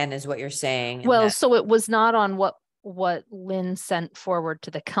up again is what you're saying. Well, so it was not on what Lynn sent forward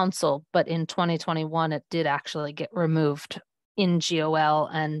to the council, but in 2021, it did actually get removed in GOL,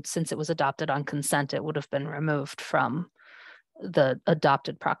 and since it was adopted on consent, it would have been removed from the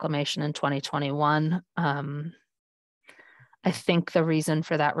adopted proclamation in 2021. I think the reason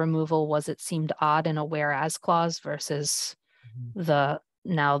for that removal was it seemed odd in a whereas clause versus the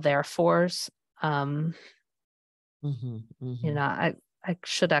now therefores. You know, I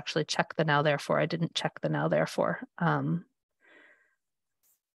should actually check the now therefore. I didn't check the now therefore.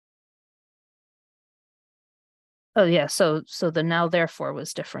 Oh yeah, so the now therefore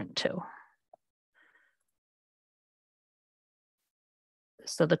was different too.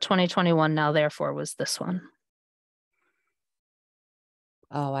 So the 2021 now therefore was this one.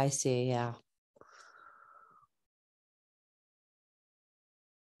 Oh, I see. Yeah.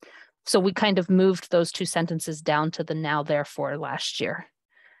 So we kind of moved those two sentences down to the now therefore last year.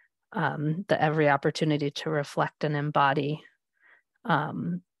 The every opportunity to reflect and embody.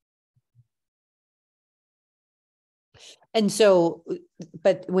 And so,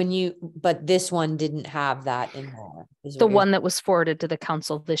 but this one didn't have that in there. The one that was forwarded to the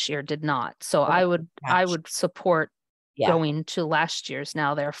council this year did not. So I would support going to last year's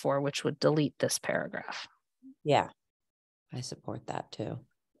now therefore, which would delete this paragraph. Yeah, I support that too.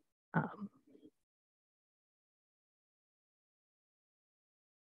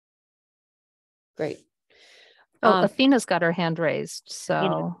 Great. Athena's got her hand raised,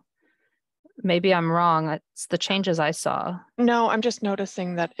 so maybe I'm wrong. It's the changes I saw. No, I'm just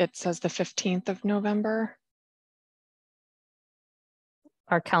noticing that it says the 15th of November.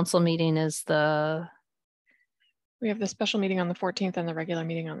 Our council meeting is we have the special meeting on the 14th and the regular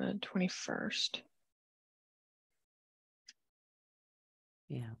meeting on the 21st.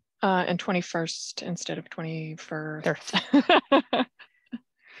 Yeah. And 21st instead of 21st.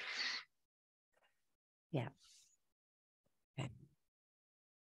 Yeah. Okay.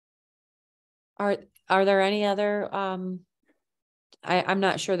 Are there any other, I'm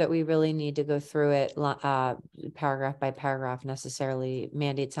not sure that we really need to go through it paragraph by paragraph necessarily.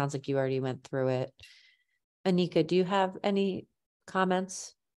 Mandy, it sounds like you already went through it. Anika, do you have any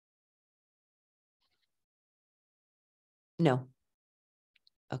comments? No.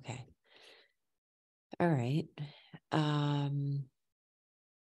 Okay. All right.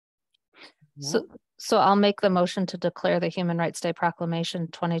 So I'll make the motion to declare the Human Rights Day Proclamation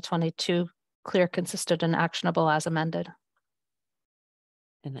 2022 clear, consistent, and actionable as amended.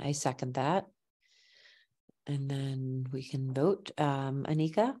 And I second that. And then we can vote.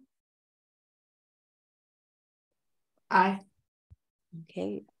 Anika? Aye.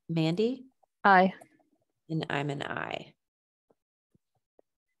 Okay. Mandy? Aye. And I'm an aye.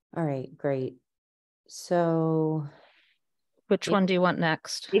 All right, great. So Which one do you want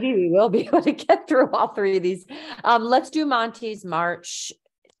next? maybe we will be able to get through all three of these. Let's do Monty's March.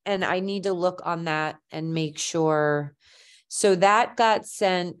 And I need to look on that and make sure. So that got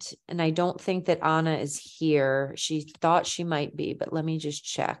sent, and I don't think that Anna is here. She thought she might be, but let me just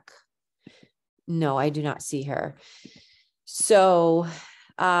check. No, I do not see her. So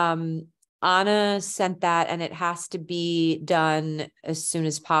Anna sent that, and it has to be done as soon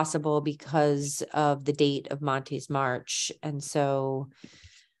as possible because of the date of Monty's March. And so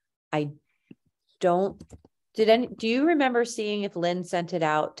I don't, do you remember seeing if Lynn sent it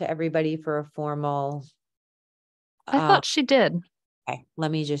out to everybody for a formal? I thought she did. Okay, let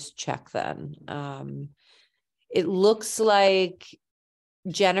me just check then. It looks like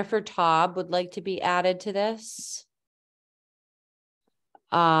Jennifer Taub would like to be added to this.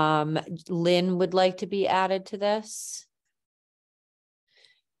 Lynn would like to be added to this.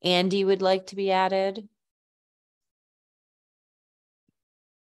 Andy would like to be added.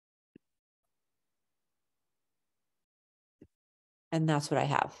 And that's what I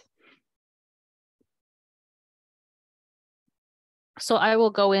have. So I will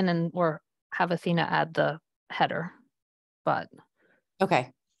go in and or have Athena add the header, but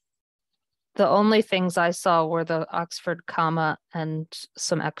Okay. the only things I saw were the Oxford comma and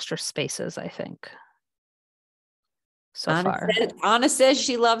some extra spaces, I think. So far. Anna says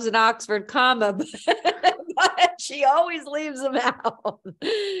she loves an Oxford comma, but she always leaves them out.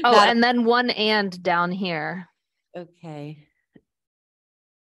 Oh, and then one and down here. Okay.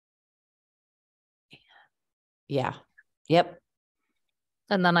 Yeah. Yep.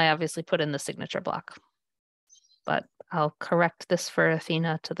 And then I obviously put in the signature block. But I'll correct this for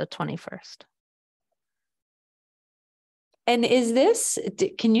Athena to the 21st. And is this,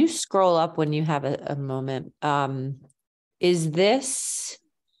 can you scroll up when you have a moment? Is this,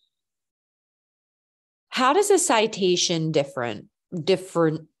 how does a citation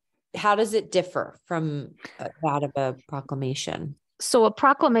how does it differ from that of a proclamation? So a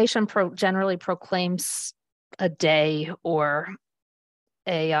proclamation generally proclaims a day or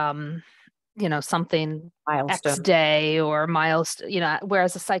a something Milestone. X day or milestone,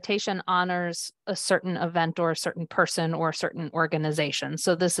 whereas a citation honors a certain event or a certain person or a certain organization.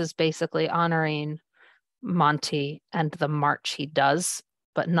 So this is basically honoring Monty and the march he does,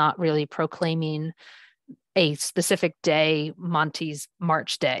 but not really proclaiming a specific day, Monty's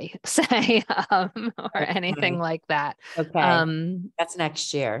March Day, say, or anything like that. Okay. That's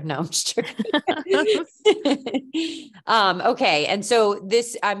next year. No, I'm just joking. Okay. And so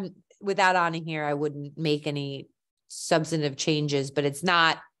this, without Anna here, I wouldn't make any substantive changes, but it's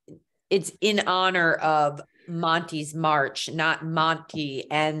in honor of Monty's March, not Monty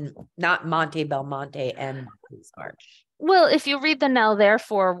Belmonte and Monty's March. Well, if you read the now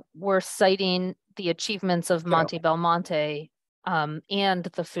therefore, we're citing the achievements of Monty Belmonte and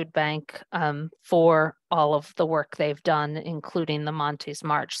the food bank for all of the work they've done, including the Monty's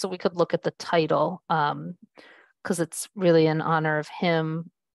March. So we could look at the title because it's really in honor of him.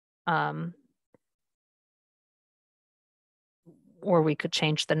 Or we could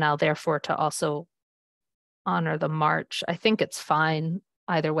change the now therefore to also honor the march. I think it's fine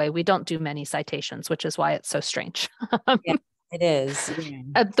either way. We don't do many citations, which is why it's so strange. Yeah, it is.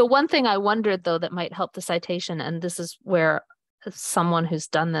 Yeah. The one thing I wondered though that might help the citation, and this is where someone who's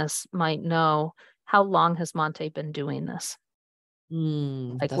done this might know, how long has Monte been doing this?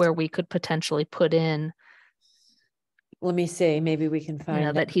 Like where we could potentially put in. Let me see, maybe we can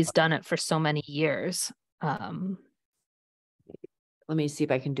find that he's done it for so many years. Let me see if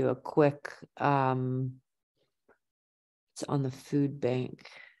I can do a quick, it's on the food bank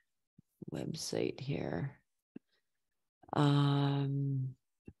website here.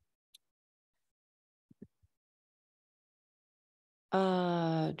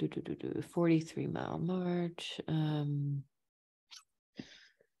 do 43 mile march.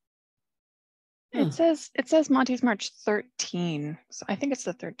 It says Monty's March 13. So I think it's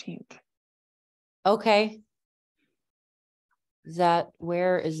the 13th. Okay.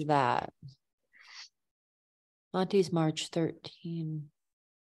 Where is that? Monty's March 13.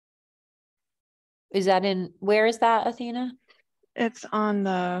 Is that where is that, Athena? It's on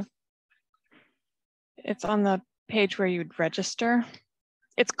the page where you'd register.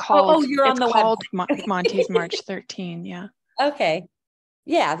 It's called, you're on the called Monty's March 13. Yeah. Okay.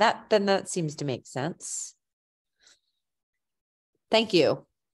 Yeah, that seems to make sense. Thank you.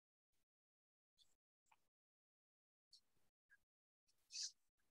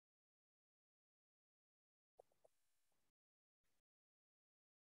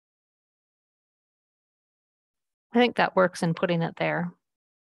 I think that works in putting it there.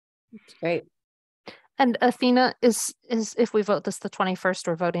 That's great. And Athena, is if we vote this the 21st,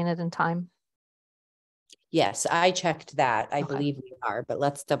 we're voting it in time? Yes, I checked that. I believe we are, but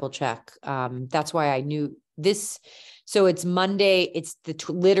let's double check. That's why I knew this. So it's Monday. It's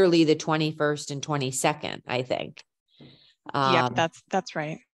literally the 21st and 22nd, I think. Yeah, that's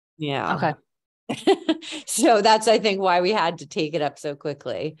right. Yeah. Okay. So that's, I think, why we had to take it up so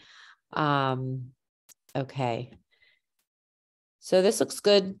quickly. Okay. So this looks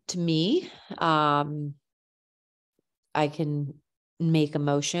good to me. I can make a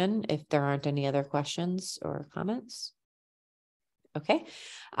motion if there aren't any other questions or comments. Okay.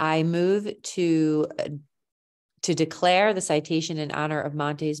 I move to declare the citation in honor of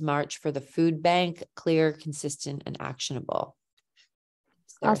Monty's March for the food bank clear, consistent, and actionable.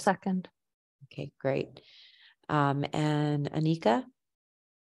 I'll second. Okay, great. And Anika?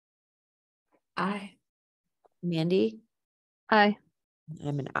 Aye. Mandy? Aye.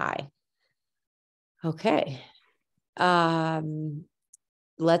 I'm an aye. Okay.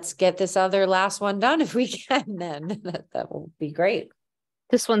 Let's get this other last one done if we can then. That will be great.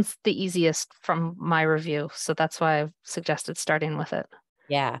 This one's the easiest from my review, so that's why I've suggested starting with it.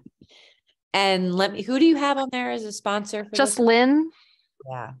 Yeah. And who do you have on there as a sponsor? For Just this? Lynn.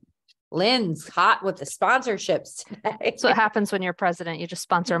 Yeah. Lynn's hot with the sponsorships today. That's what happens when you're president. You just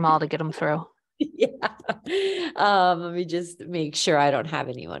sponsor them all to get them through. Yeah. Let me just make sure I don't have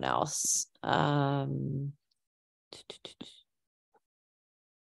anyone else.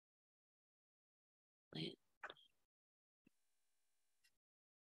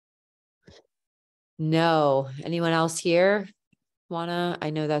 No, anyone else here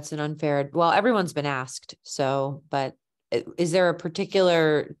I know that's an unfair, well, everyone's been asked. So, but is there a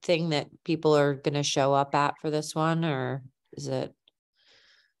particular thing that people are going to show up at for this one, or is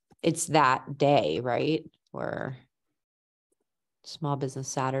it's that day, right? Or Small Business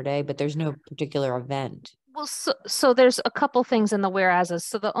Saturday, but there's no particular event. Well, so there's a couple things in the whereases.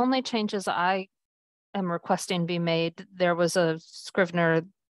 So the only changes I am requesting be made, there was a Scrivener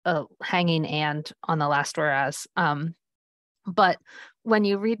hanging and on the last whereas. But when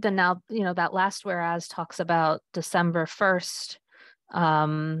you read the now, that last whereas talks about December 1st,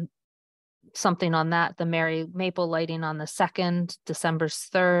 something on that, the Merry Maple lighting on the 2nd, December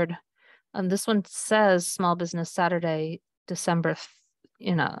 3rd. And this one says Small Business Saturday, December,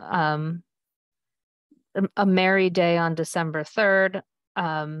 a merry day on December 3rd.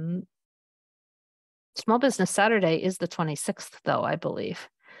 Small Business Saturday is the 26th, though, I believe.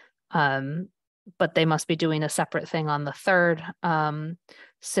 But they must be doing a separate thing on the 3rd,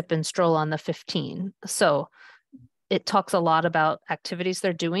 sip and stroll on the 15th. So it talks a lot about activities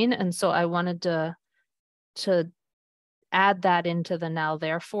they're doing. And so I wanted to add that into the now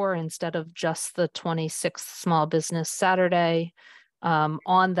therefore, instead of just the 26th Small Business Saturday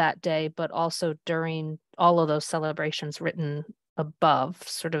on that day, but also during all of those celebrations written above,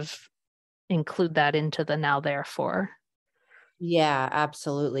 sort of include that into the now therefore. Yeah,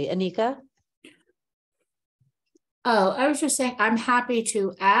 absolutely. Anika? Oh, I was just saying, I'm happy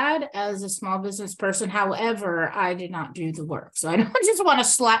to add as a small business person. However, I did not do the work. So I don't just want to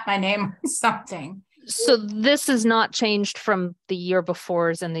slap my name on something. So this is not changed from the year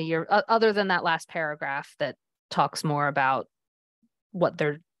before's and the year, other than that last paragraph that talks more about what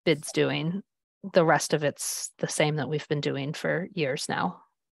their bid's doing. The rest of it's the same that we've been doing for years now.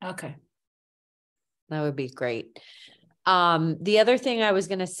 Okay. That would be great. The other thing I was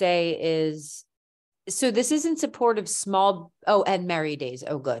going to say is, so this is in support of and Merry Days.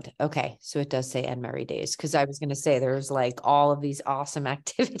 Oh, good. Okay. So it does say and Merry Days, because I was going to say there's like all of these awesome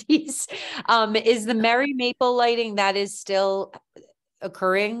activities. Is the Merry Maple lighting, that is still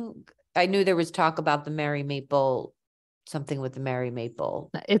occurring? I knew there was talk about the Merry Maple, something with the Merry Maple.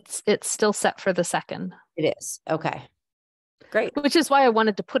 It's still set for the 2nd. It is. Okay. Great. Which is why I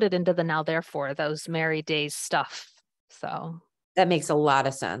wanted to put it into the now therefore, those merry days stuff. So That makes a lot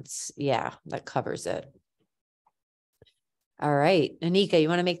of sense. Yeah, that covers it. All right, Anika, you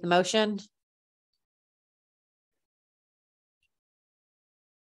want to make the motion?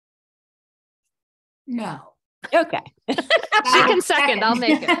 No. Okay. she can second, I'll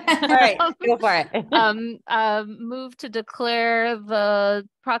make it. All right, go for it. Move to declare the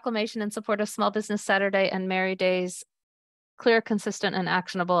proclamation in support of Small Business Saturday and Merry Days clear, consistent, and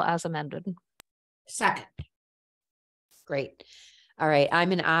actionable as amended. Second. Great. All right,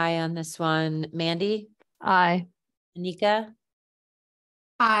 I'm an aye on this one. Mandy? Aye. Anika?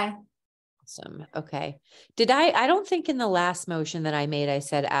 Aye. Awesome. Okay. I don't think in the last motion that I made, I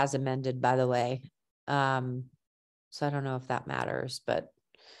said as amended, by the way. So I don't know if that matters, but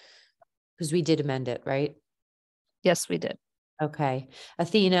because we did amend it, right? Yes, we did. Okay.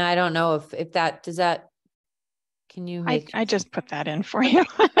 Athena, I don't know if that, can you make? I just put that in for you.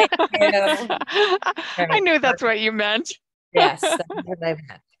 I knew that's what you meant. Yes, that's what I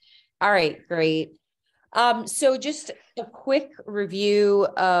meant. All right, great. So just a quick review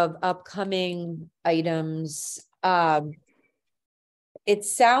of upcoming items. It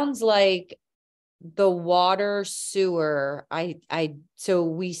sounds like the water sewer, so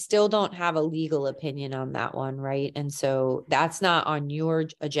we still don't have a legal opinion on that one, right? And so that's not on your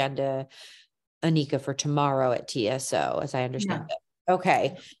agenda, Anika, for tomorrow at TSO, as I understand it.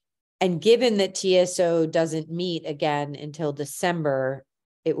 Okay. And given that TSO doesn't meet again until December,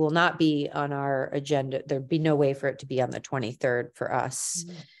 it will not be on our agenda. There'd be no way for it to be on the 23rd for us.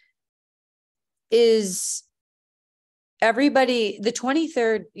 Is everybody the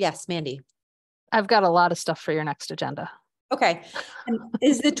 23rd? Yes, Mandy. I've got a lot of stuff for your next agenda. Okay. And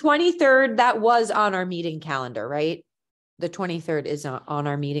is the 23rd, that was on our meeting calendar, right? The 23rd is on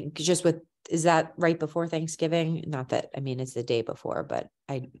our meeting, is that right before Thanksgiving? Not that, I mean, it's the day before, but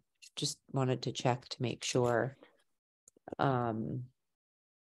I just wanted to check to make sure. I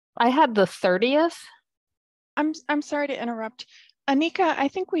had the 30th. I'm sorry to interrupt. Anika, I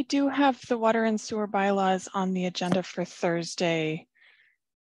think we do have the water and sewer bylaws on the agenda for Thursday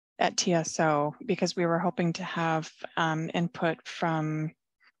at TSO, because we were hoping to have input from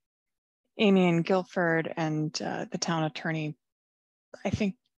Amy and Guilford and the town attorney. I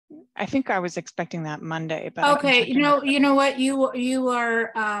think I was expecting that Monday, but okay, you know what, you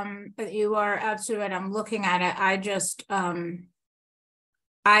are absolutely right. I'm looking at it. I just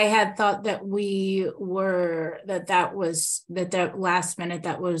I had thought that that last minute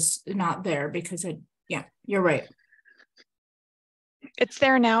that was not there because yeah, you're right. It's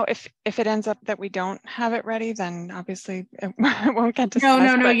there now. If it ends up that we don't have it ready, then obviously it won't get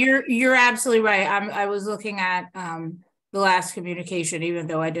discussed. No, you're absolutely right. I was looking at the last communication, even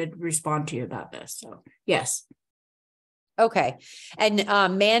though I did respond to you about this. So yes. Okay. And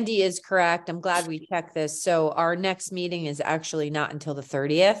Mandy is correct. I'm glad we checked this. So our next meeting is actually not until the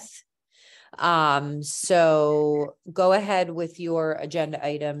 30th. So go ahead with your agenda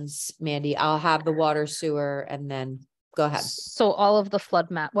items, Mandy. I'll have the water sewer and then go ahead. So all of the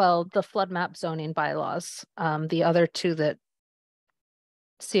flood map, the flood map zoning bylaws, the other two that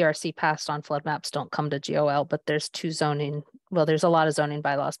CRC passed on flood maps don't come to GOL, but there's there's a lot of zoning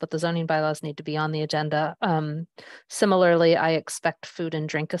bylaws, but the zoning bylaws need to be on the agenda. Similarly, I expect food and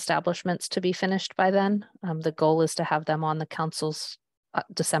drink establishments to be finished by then. The goal is to have them on the council's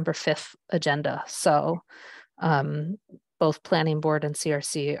December 5th agenda. So both planning board and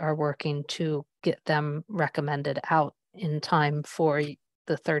CRC are working to get them recommended out in time for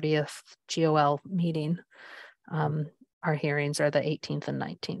the 30th GOL meeting. Our hearings are the 18th and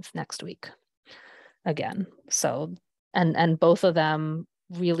 19th next week again. So, and both of them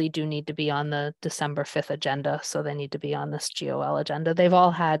really do need to be on the December 5th agenda. So they need to be on this GOL agenda. They've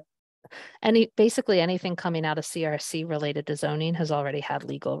all had basically anything coming out of CRC related to zoning has already had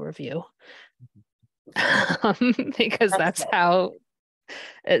legal review. Because that's how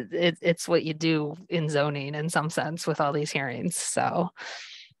it's what you do in zoning in some sense with all these hearings. So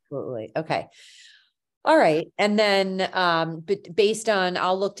absolutely. Okay. All right. And then but based on,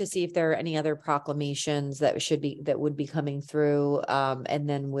 I'll look to see if there are any other proclamations that would be coming through. And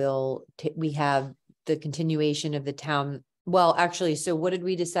then we have the continuation of the town. Well, actually, so what did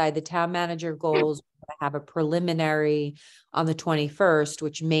we decide? The town manager goals have a preliminary on the 21st,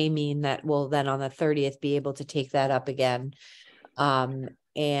 which may mean that we'll then on the 30th be able to take that up again.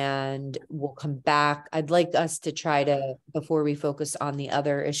 And we'll come back. I'd like us to try to, before we focus on the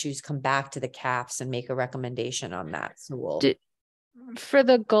other issues, come back to the CAFs and make a recommendation on that. So we'll. For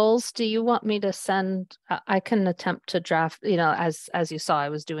the goals, do you want me to send, I can attempt to draft, as you saw, I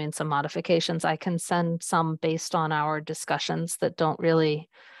was doing some modifications. I can send some based on our discussions that don't really,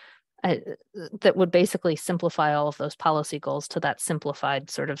 that would basically simplify all of those policy goals to that simplified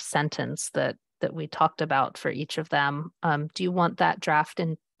sort of sentence that we talked about for each of them. Do you want that draft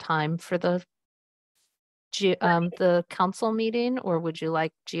in time for the council meeting, or would you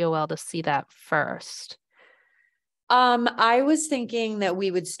like GOL to see that first? I was thinking that we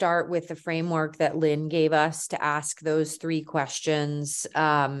would start with the framework that Lynn gave us to ask those 3 questions.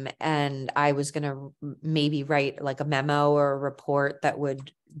 And I was going to maybe write like a memo or a report that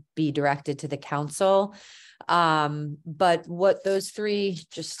would be directed to the council. But what those 3,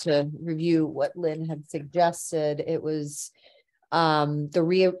 just to review what Lynn had suggested, it was the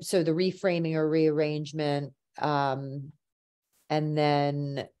reframing or rearrangement, and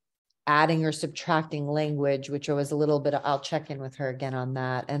then adding or subtracting language, which was a little bit, I'll check in with her again on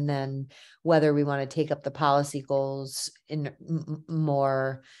that. And then whether we want to take up the policy goals in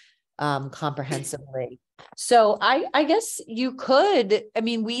more comprehensively. So I guess you could, I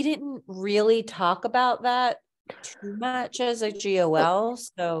mean, we didn't really talk about that too much as a GOL.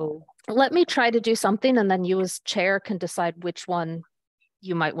 So let me try to do something, and then you as chair can decide which one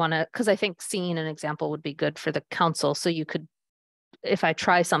you might want to, because I think seeing an example would be good for the council. So you could, if I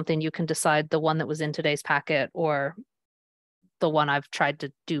try something, you can decide the one that was in today's packet or the one I've tried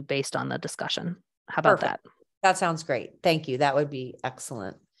to do based on the discussion. How about Perfect. that? That sounds great. Thank you. That would be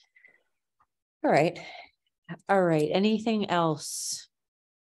excellent. All right. All right. Anything else?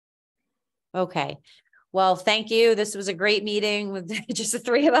 Okay. Well, thank you. This was a great meeting with just the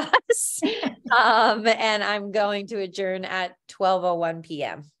 3 of us. And I'm going to adjourn at 12:01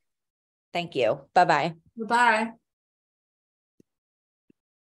 p.m. Thank you. Bye-bye. Bye.